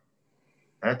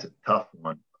 that's a tough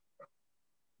one.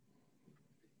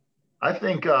 I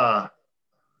think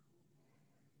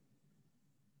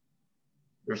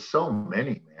there's so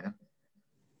many,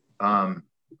 man.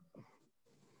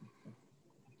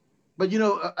 But, you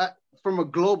know, from a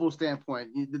global standpoint,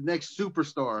 the next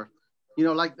superstar, you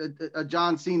know, like a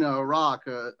John Cena, a Rock,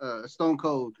 a Stone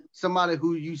Cold, somebody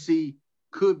who you see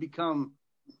could become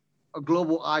a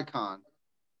global icon.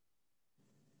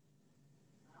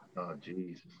 Oh,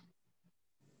 Jesus.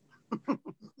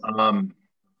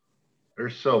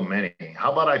 There's so many.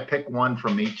 How about I pick one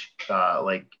from each,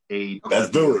 like a. Let's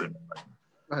do it.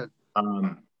 Go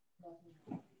ahead.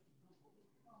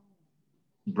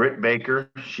 Britt Baker,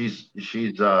 she's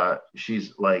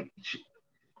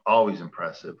always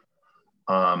impressive.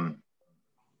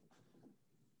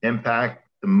 Impact,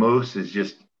 the Moose is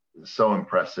just so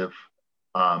impressive.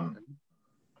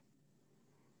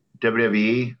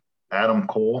 WWE, Adam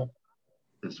Cole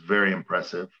is very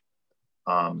impressive.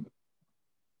 Tell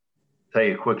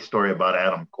you a quick story about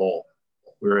Adam Cole.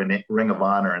 We were in Ring of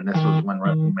Honor, and this was when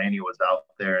WrestleMania was out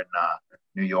there in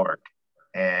New York.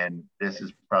 And this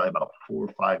is probably about 4 or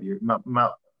 5 years,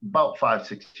 about 5,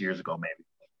 6 years ago, maybe.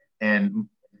 And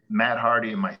Matt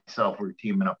Hardy and myself were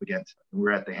teaming up against, we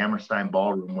were at the Hammerstein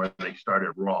Ballroom where they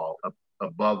started Raw, up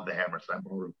above the Hammerstein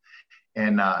Ballroom.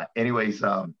 And anyways,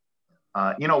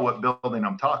 you know what building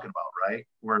I'm talking about, right?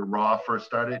 Where Raw first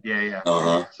started. Yeah.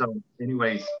 Uh-huh. So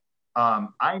anyways,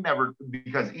 I never,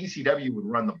 because ECW would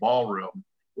run the ballroom,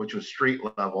 which was street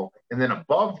level. And then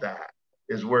above that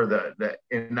is where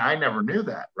and I never knew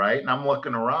that, right? And I'm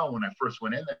looking around when I first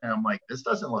went in there, and I'm like, this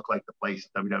doesn't look like the place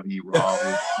WWE Raw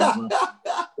would.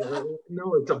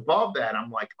 No, it's above that.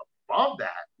 I'm like, above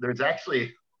that? There's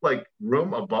actually like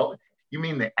room above. You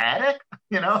mean the attic?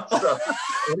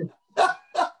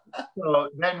 So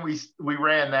then we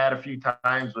ran that a few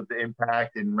times with the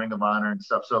Impact and Ring of Honor and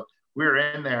stuff. So we were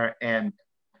in there, and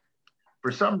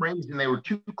for some reason they were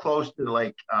too close to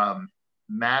like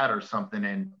Matt or something,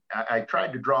 and I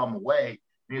tried to draw him away,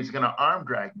 and he was going to arm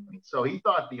drag me. So he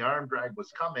thought the arm drag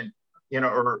was coming,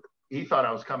 or he thought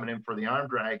I was coming in for the arm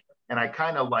drag, and I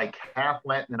kind of like half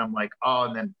went, and then I'm like, oh,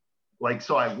 and then like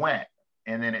so I went,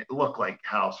 and then it looked like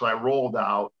hell. So I rolled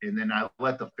out, and then I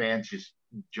let the fans just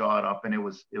jaw it up, and it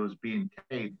was being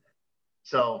taped.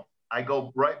 So I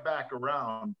go right back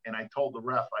around, and I told the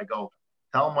ref, I go,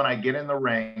 tell him when I get in the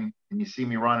ring and you see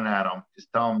me running at him,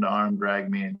 just tell him to arm drag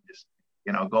me and just,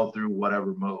 go through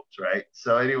whatever moves, right?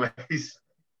 So anyways,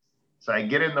 so I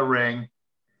get in the ring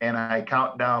and I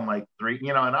count down like 3,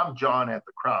 and I'm jawing at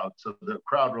the crowd. So the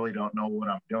crowd really don't know what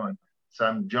I'm doing. So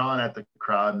I'm jawing at the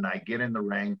crowd, and I get in the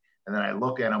ring, and then I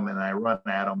look at him and I run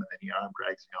at him, and then he arm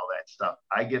drags me, all that stuff.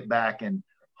 I get back, and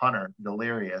Hunter,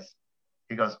 delirious,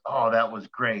 he goes, oh, that was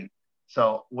great.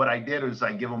 So what I did was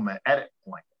I give him an edit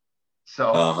point.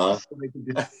 So,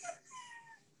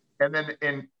 and then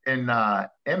in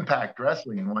Impact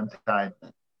Wrestling one time,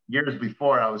 years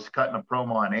before, I was cutting a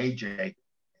promo on AJ,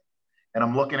 and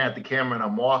I'm looking at the camera and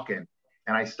I'm walking,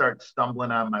 and I start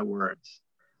stumbling on my words,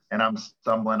 and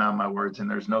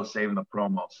there's no saving the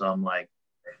promo. So I'm like,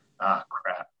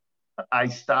 crap. I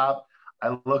stopped.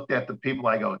 I looked at the people.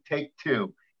 I go, take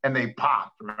 2. And they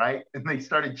popped, right? And they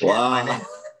started chanting my name.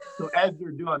 So as they're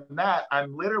doing that,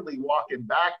 I'm literally walking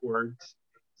backwards,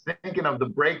 thinking of the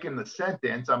break in the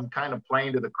sentence. I'm kind of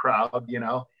playing to the crowd,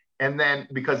 and then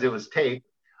because it was taped,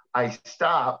 I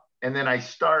stop, and then I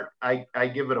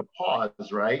give it a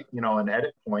pause, right? An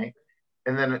edit point.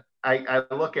 And then I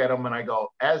look at them and I go,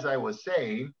 as I was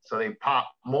saying, so they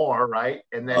pop more, right?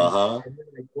 And then, and then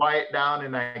I quiet down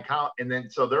and I count, and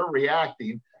then so they're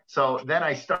reacting. So then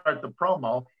I start the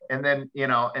promo, and then,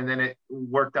 and then it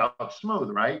worked out smooth,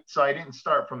 right? So I didn't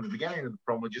start from the beginning of the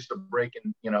promo, just a break,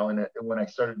 and, when I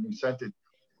started a new sentence.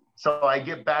 So I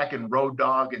get back, and Road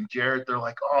Dogg and Jarrett, they're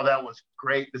like, oh, that was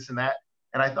great, this and that.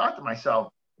 And I thought to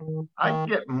myself, I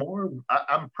get more,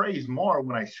 I'm praised more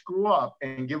when I screw up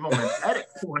and give them an edit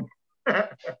point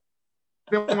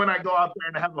than when I go out there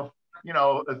and have a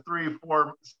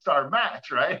 3-4 star match,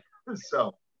 right?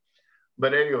 So,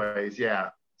 but anyways, yeah.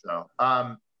 So,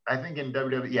 I think in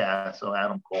WWE, yeah. So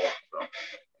Adam Cole. So.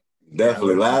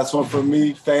 Definitely. Yeah. Last one for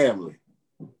me, family.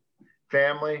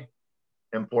 Family,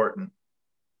 important.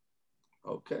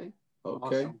 Okay.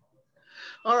 Awesome.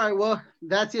 All right. Well,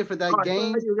 that's it for that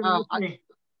game.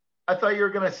 I thought you were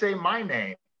going to say my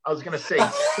name. I was going to say.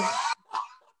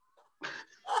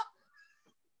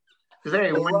 Because,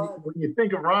 hey, when you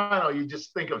think of Rhino, you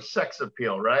just think of sex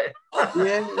appeal, right?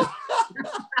 Yeah.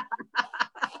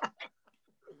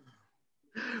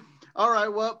 All right.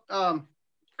 Well,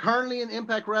 currently in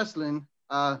Impact Wrestling,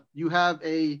 you have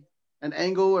an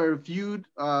angle or a feud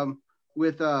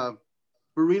with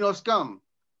Rhino Scum.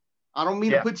 I don't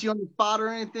mean to put you on the spot or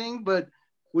anything, but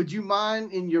would you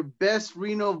mind, in your best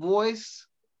Rhino voice,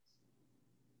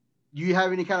 do you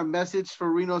have any kind of message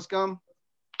for Rhino Scum?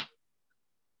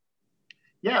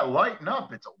 Yeah, lighten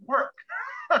up. It's a work.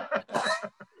 I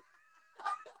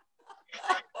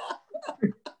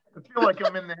feel like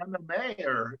I'm in the MMA,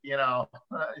 or I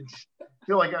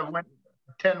feel like I went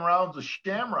 10 rounds of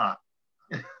Shamrock.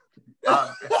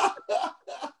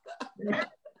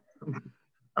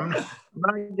 I'm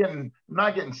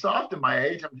not getting soft in my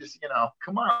age. I'm just,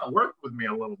 come on, work with me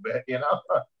a little bit,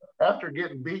 After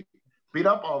getting beat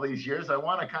up all these years, I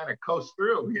want to kind of coast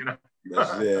through,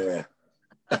 Yeah.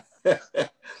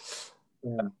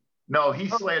 Yeah. No,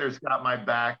 Heath Slater's got my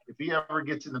back. If he ever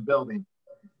gets in the building,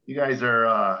 you guys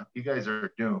are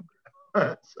doomed.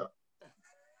 So.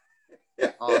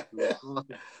 Awesome.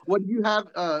 What do you have?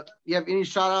 You have any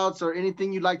shout outs or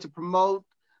anything you'd like to promote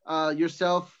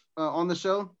yourself on the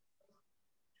show?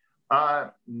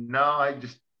 No,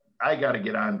 I got to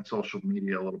get on social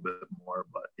media a little bit more,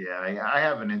 but yeah, I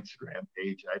have an Instagram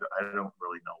page. I don't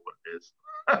really know what it is.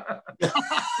 I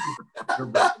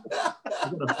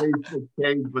got a Facebook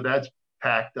page, but that's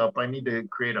packed up. I need to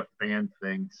create a fan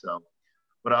thing. So,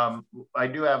 but I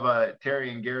do have a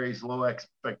Terry and Gary's Low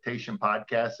Expectation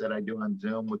podcast that I do on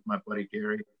Zoom with my buddy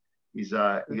Gary, He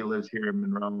lives here in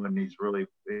Monroe, and he's really,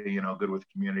 good with the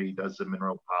community. He does the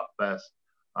Monroe Pop Fest,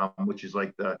 which is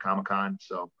like the Comic-Con.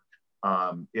 So,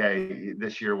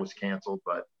 this year was canceled,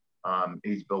 but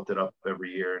he's built it up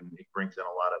every year, and he brings in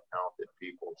a lot of talented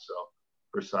people. So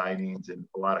for signings and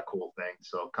a lot of cool things.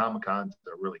 So Comic-Cons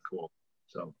are really cool.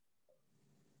 So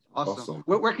awesome.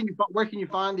 Where can you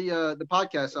find the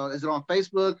podcast? Is it on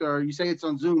Facebook, or you say it's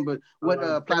on Zoom? But what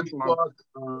platform?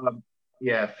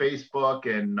 Facebook, Facebook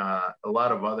and a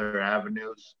lot of other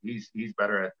avenues. He's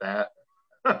better at that.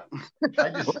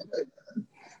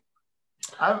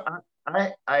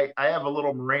 I have a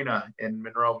little marina in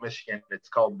Monroe, Michigan. It's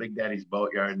called Big Daddy's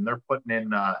Boatyard, and they're putting in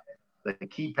the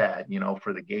keypad,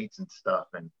 for the gates and stuff.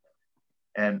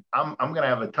 And I'm gonna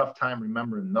have a tough time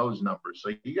remembering those numbers.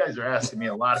 So you guys are asking me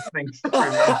a lot of things to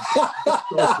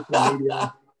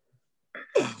remember.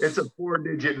 It's a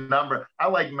 4-digit number. I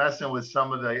like messing with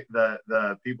some of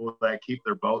the people that keep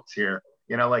their boats here.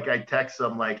 Like I text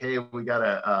them like, hey, we got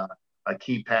a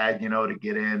keypad, to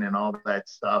get in and all that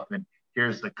stuff. And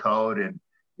here's the code. And,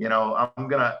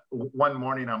 one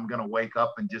morning I'm going to wake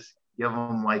up and just give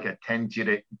them like a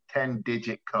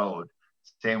 10-digit code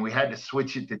saying we had to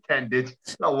switch it to 10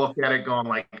 digits. They'll look at it going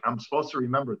like, I'm supposed to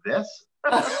remember this?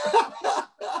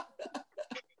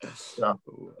 So,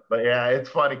 but yeah, it's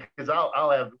funny because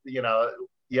I'll have,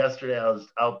 yesterday I was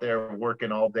out there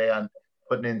working all day on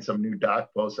putting in some new dock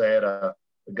posts. I had a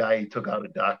guy, he took out a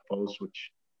dock post,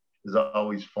 which is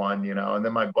always fun, and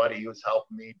then my buddy, he was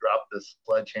helping me drop the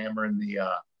sledgehammer in the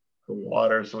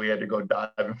water. So we had to go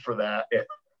diving for that.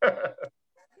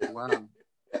 Wow.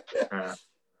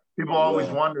 People always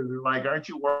wonder, they're like, aren't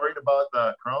you worried about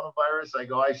the coronavirus? I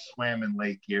go, I swam in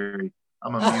Lake Erie.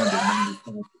 I'm immune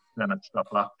to 90% of stuff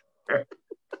out there.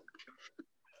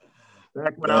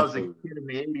 Back when I was a kid in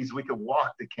the 80s, we could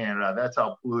walk to Canada. That's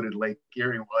how polluted Lake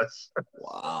Erie was.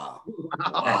 Wow.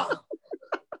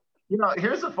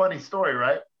 Here's a funny story,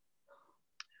 right?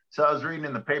 So I was reading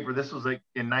in the paper, this was like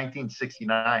in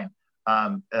 1969,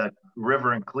 a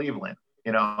river in Cleveland,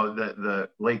 the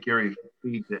Lake Erie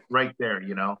feeds it right there,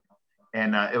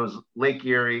 and it was Lake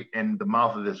Erie and the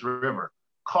mouth of this river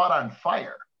caught on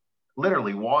fire,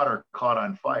 literally water caught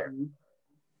on fire.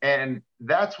 And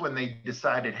that's when they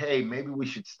decided, hey, maybe we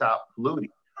should stop polluting.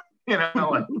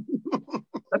 Like,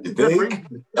 that's a good reason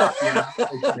to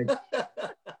stop,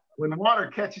 when water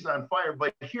catches on fire.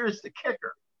 But here's the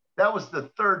kicker. That was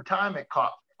the 3rd time it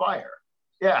caught fire.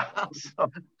 Yeah.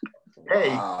 So, hey,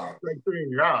 right through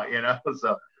and you're out,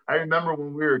 So I remember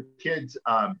when we were kids,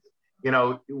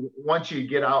 once you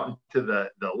get out into the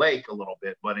lake a little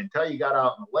bit, but until you got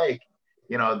out in the lake,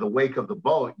 the wake of the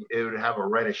boat, it would have a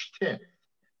reddish tint.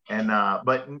 And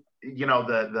but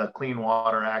the Clean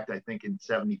Water Act, I think in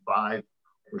 75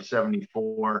 or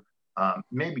 74,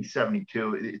 maybe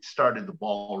 72, it started the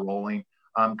ball rolling.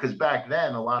 Because back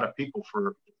then, a lot of people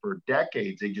for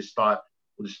decades, they just thought,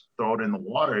 we'll just throw it in the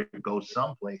water, it goes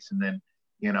someplace. And then,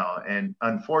 and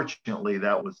unfortunately,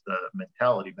 that was the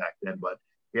mentality back then. But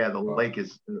yeah, the lake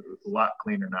is a lot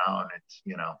cleaner now, and it's,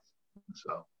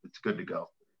 so it's good to go.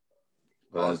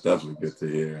 Well, that's definitely good to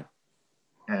hear.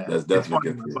 Yeah. That's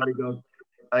definitely good to hear. My buddy goes,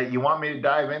 you want me to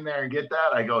dive in there and get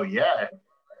that? I go, yeah.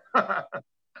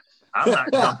 I'm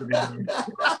not jumping in there.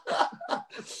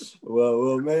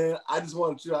 Well, man, I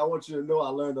want you to know I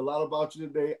learned a lot about you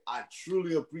today. I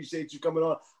truly appreciate you coming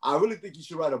on. I really think you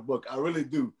should write a book. I really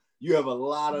do. You have a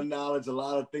lot of knowledge, a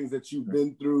lot of things that you've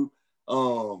been through.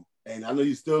 And I know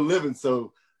you're still living,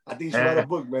 so I think you should write a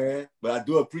book, man. But I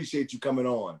do appreciate you coming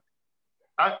on.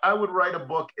 I would write a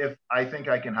book if I think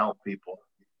I can help people.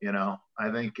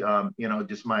 I think,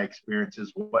 just my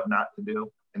experiences, what not to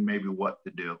do and maybe what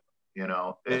to do,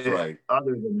 That's right.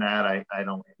 Other than that, I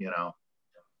don't,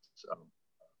 so,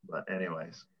 but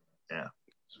anyways, yeah.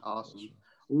 Awesome.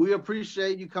 We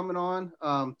appreciate you coming on.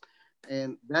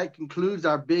 And that concludes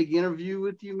our big interview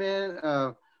with you,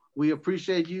 man. We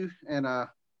appreciate you, and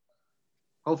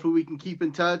hopefully we can keep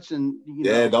in touch. And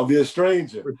don't be a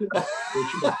stranger.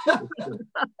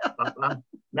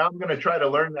 Now I'm going to try to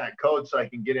learn that code so I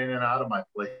can get in and out of my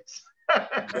place.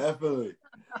 Definitely.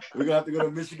 We're going to have to go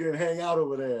to Michigan and hang out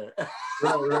over there.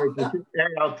 Right. Hey,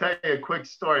 I'll tell you a quick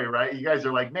story, right? You guys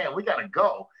are like, man, we got to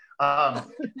go.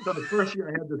 So the first year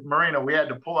I had this marina, we had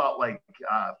to pull out like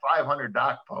 500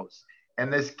 dock posts.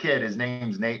 And this kid, his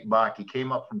name's Nate Bach, he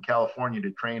came up from California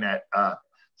to train at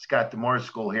Scott Demore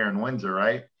School here in Windsor,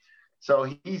 right? So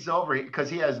he's over because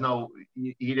he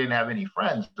didn't have any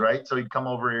friends, right? So he'd come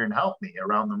over here and help me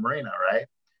around the marina, right?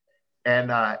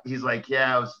 And he's like,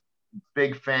 yeah, I was a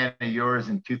big fan of yours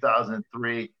in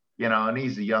 2003, and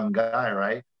he's a young guy,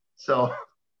 right? So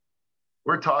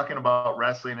we're talking about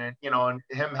wrestling, and and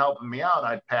him helping me out,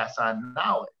 I'd pass on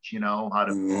knowledge, how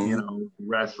to,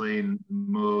 wrestling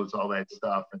moves, all that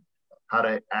stuff, and how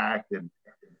to act, and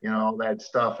all that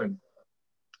stuff, and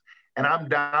I'm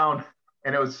down,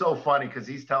 and it was so funny because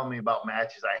he's telling me about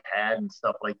matches I had and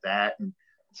stuff like that, and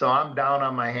so I'm down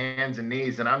on my hands and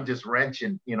knees, and I'm just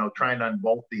wrenching, trying to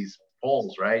unbolt these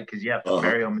poles, right? Because you have to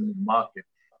bury them in the muck and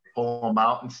pull them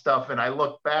out and stuff, and I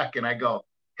look back and I go,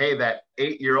 hey, that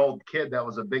 8-year-old kid that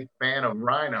was a big fan of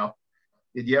Rhino,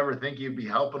 did you ever think you'd be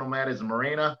helping him at his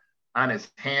marina on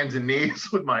his hands and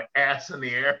knees with my ass in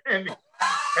the air? And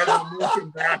I'm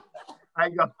looking back. I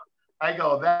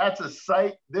go, that's a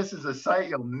sight. This is a sight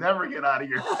you'll never get out of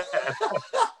your head.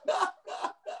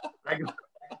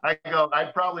 I go, I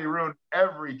probably ruined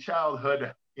every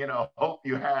childhood, hope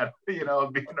you had, being a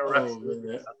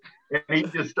wrestler. And he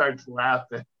just starts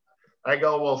laughing. I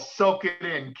go, well, soak it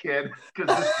in, kid,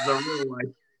 because this is a real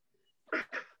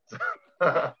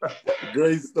life.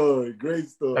 Great story.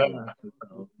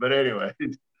 But anyway,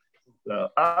 so,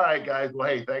 all right, guys. Well,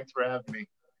 hey, thanks for having me.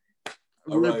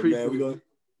 All right, man.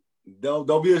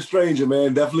 Don't be a stranger,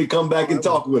 man. Definitely come back and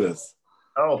talk with us.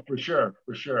 Oh, for sure.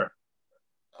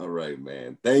 All right,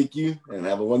 man. Thank you, and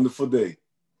have a wonderful day.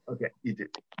 Okay, you too.